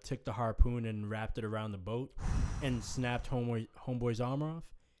took the harpoon and wrapped it around the boat and snapped Homeboy's arm off,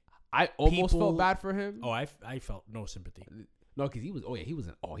 I almost felt bad for him. Oh, I felt no sympathy. No, because he was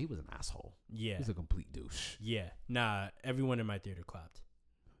an asshole. Yeah, he's a complete douche. Yeah, nah. Everyone in my theater clapped.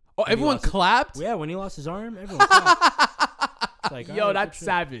 Oh, everyone clapped. Yeah, when he lost his arm, everyone clapped. Like, yo, that's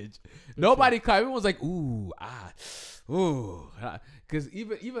savage. Nobody clapped. Everyone was like, ooh, because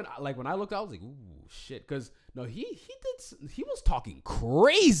even like when I looked, I was like, ooh, shit. Because no, he was talking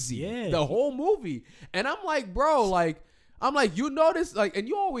crazy the whole movie, and I'm like, bro, like you notice, like, and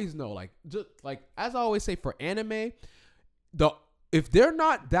you always know, like, just like as I always say for anime. If they're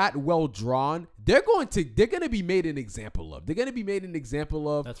not that well drawn, they're gonna be made an example of. They're gonna be made an example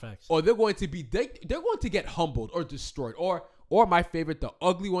of. That's facts. Or they're going to to get humbled or destroyed. Or my favorite, the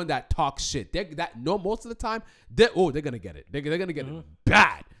ugly one that talks shit. Most of the time, they're gonna get it. They're gonna get it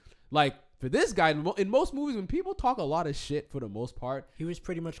bad. Like for this guy, in most movies, when people talk a lot of shit, for the most part, he was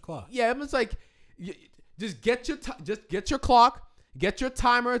pretty much clock. Yeah, it's like just get your clock, get your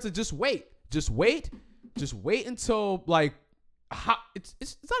timer to just wait until like it's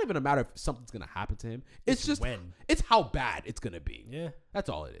not even a matter if something's gonna happen to him. It's just when. It's how bad it's gonna be. Yeah, that's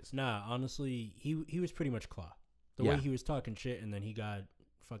all it is. Nah, honestly, he was pretty much claw. The way he was talking shit and then he got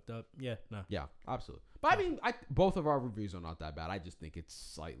fucked up. Yeah, no. Yeah, absolutely. But I mean, both of our reviews are not that bad. I just think it's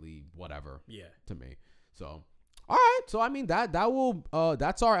slightly whatever. Yeah, to me. So, all right. So I mean that's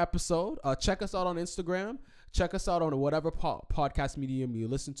our episode. Check us out on Instagram. Check us out on whatever podcast medium you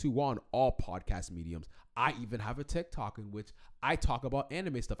listen to. We're on all podcast mediums. I even have a TikTok in which I talk about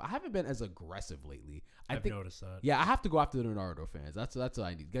anime stuff. I haven't been as aggressive lately. I've noticed that. Yeah, I have to go after the Naruto fans. That's what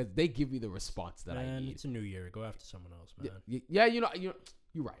I need. Because they give me the response that I need. It's a new year. Go after someone else, man. Yeah, you're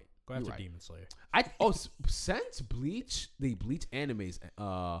right. Go after Demon Slayer. Since Bleach, the Bleach animes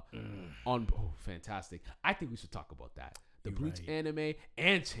fantastic. I think we should talk about that. The Bleach anime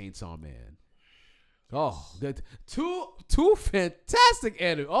and Chainsaw Man. Oh, good. Two fantastic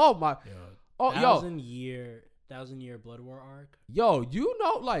anime. Oh my. Thousand year Blood War arc. Yo,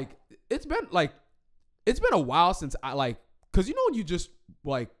 like it's been a while since cause when you just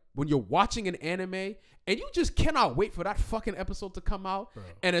when you're watching an anime and you just cannot wait for that fucking episode to come out. Bro.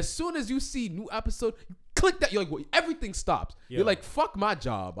 And as soon as you see new episode, you click that, you're like, well, everything stops. Yo. You're like, fuck my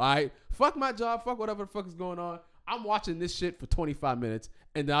job, all right? Fuck my job, fuck whatever the fuck is going on. I'm watching this shit for 25 minutes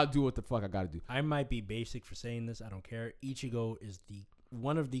and then I'll do what the fuck I gotta do. I might be basic for saying this. I don't care. Ichigo is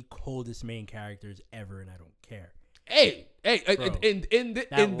one of the coldest main characters ever, and I don't care. Hey, bro, in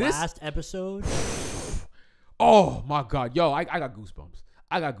this last episode. Oh my god, yo, I got goosebumps.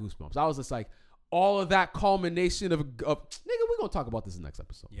 I was just like, all of that culmination of nigga. We're gonna talk about this in the next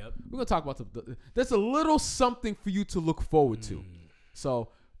episode. Yep, we're gonna talk about there's a little something for you to look forward to. So,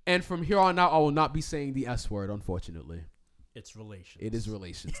 and from here on out, I will not be saying the S word, unfortunately. It's relations. It is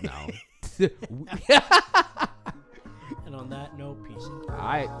relations now. And on that note, peace out. All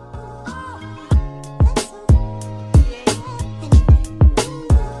right.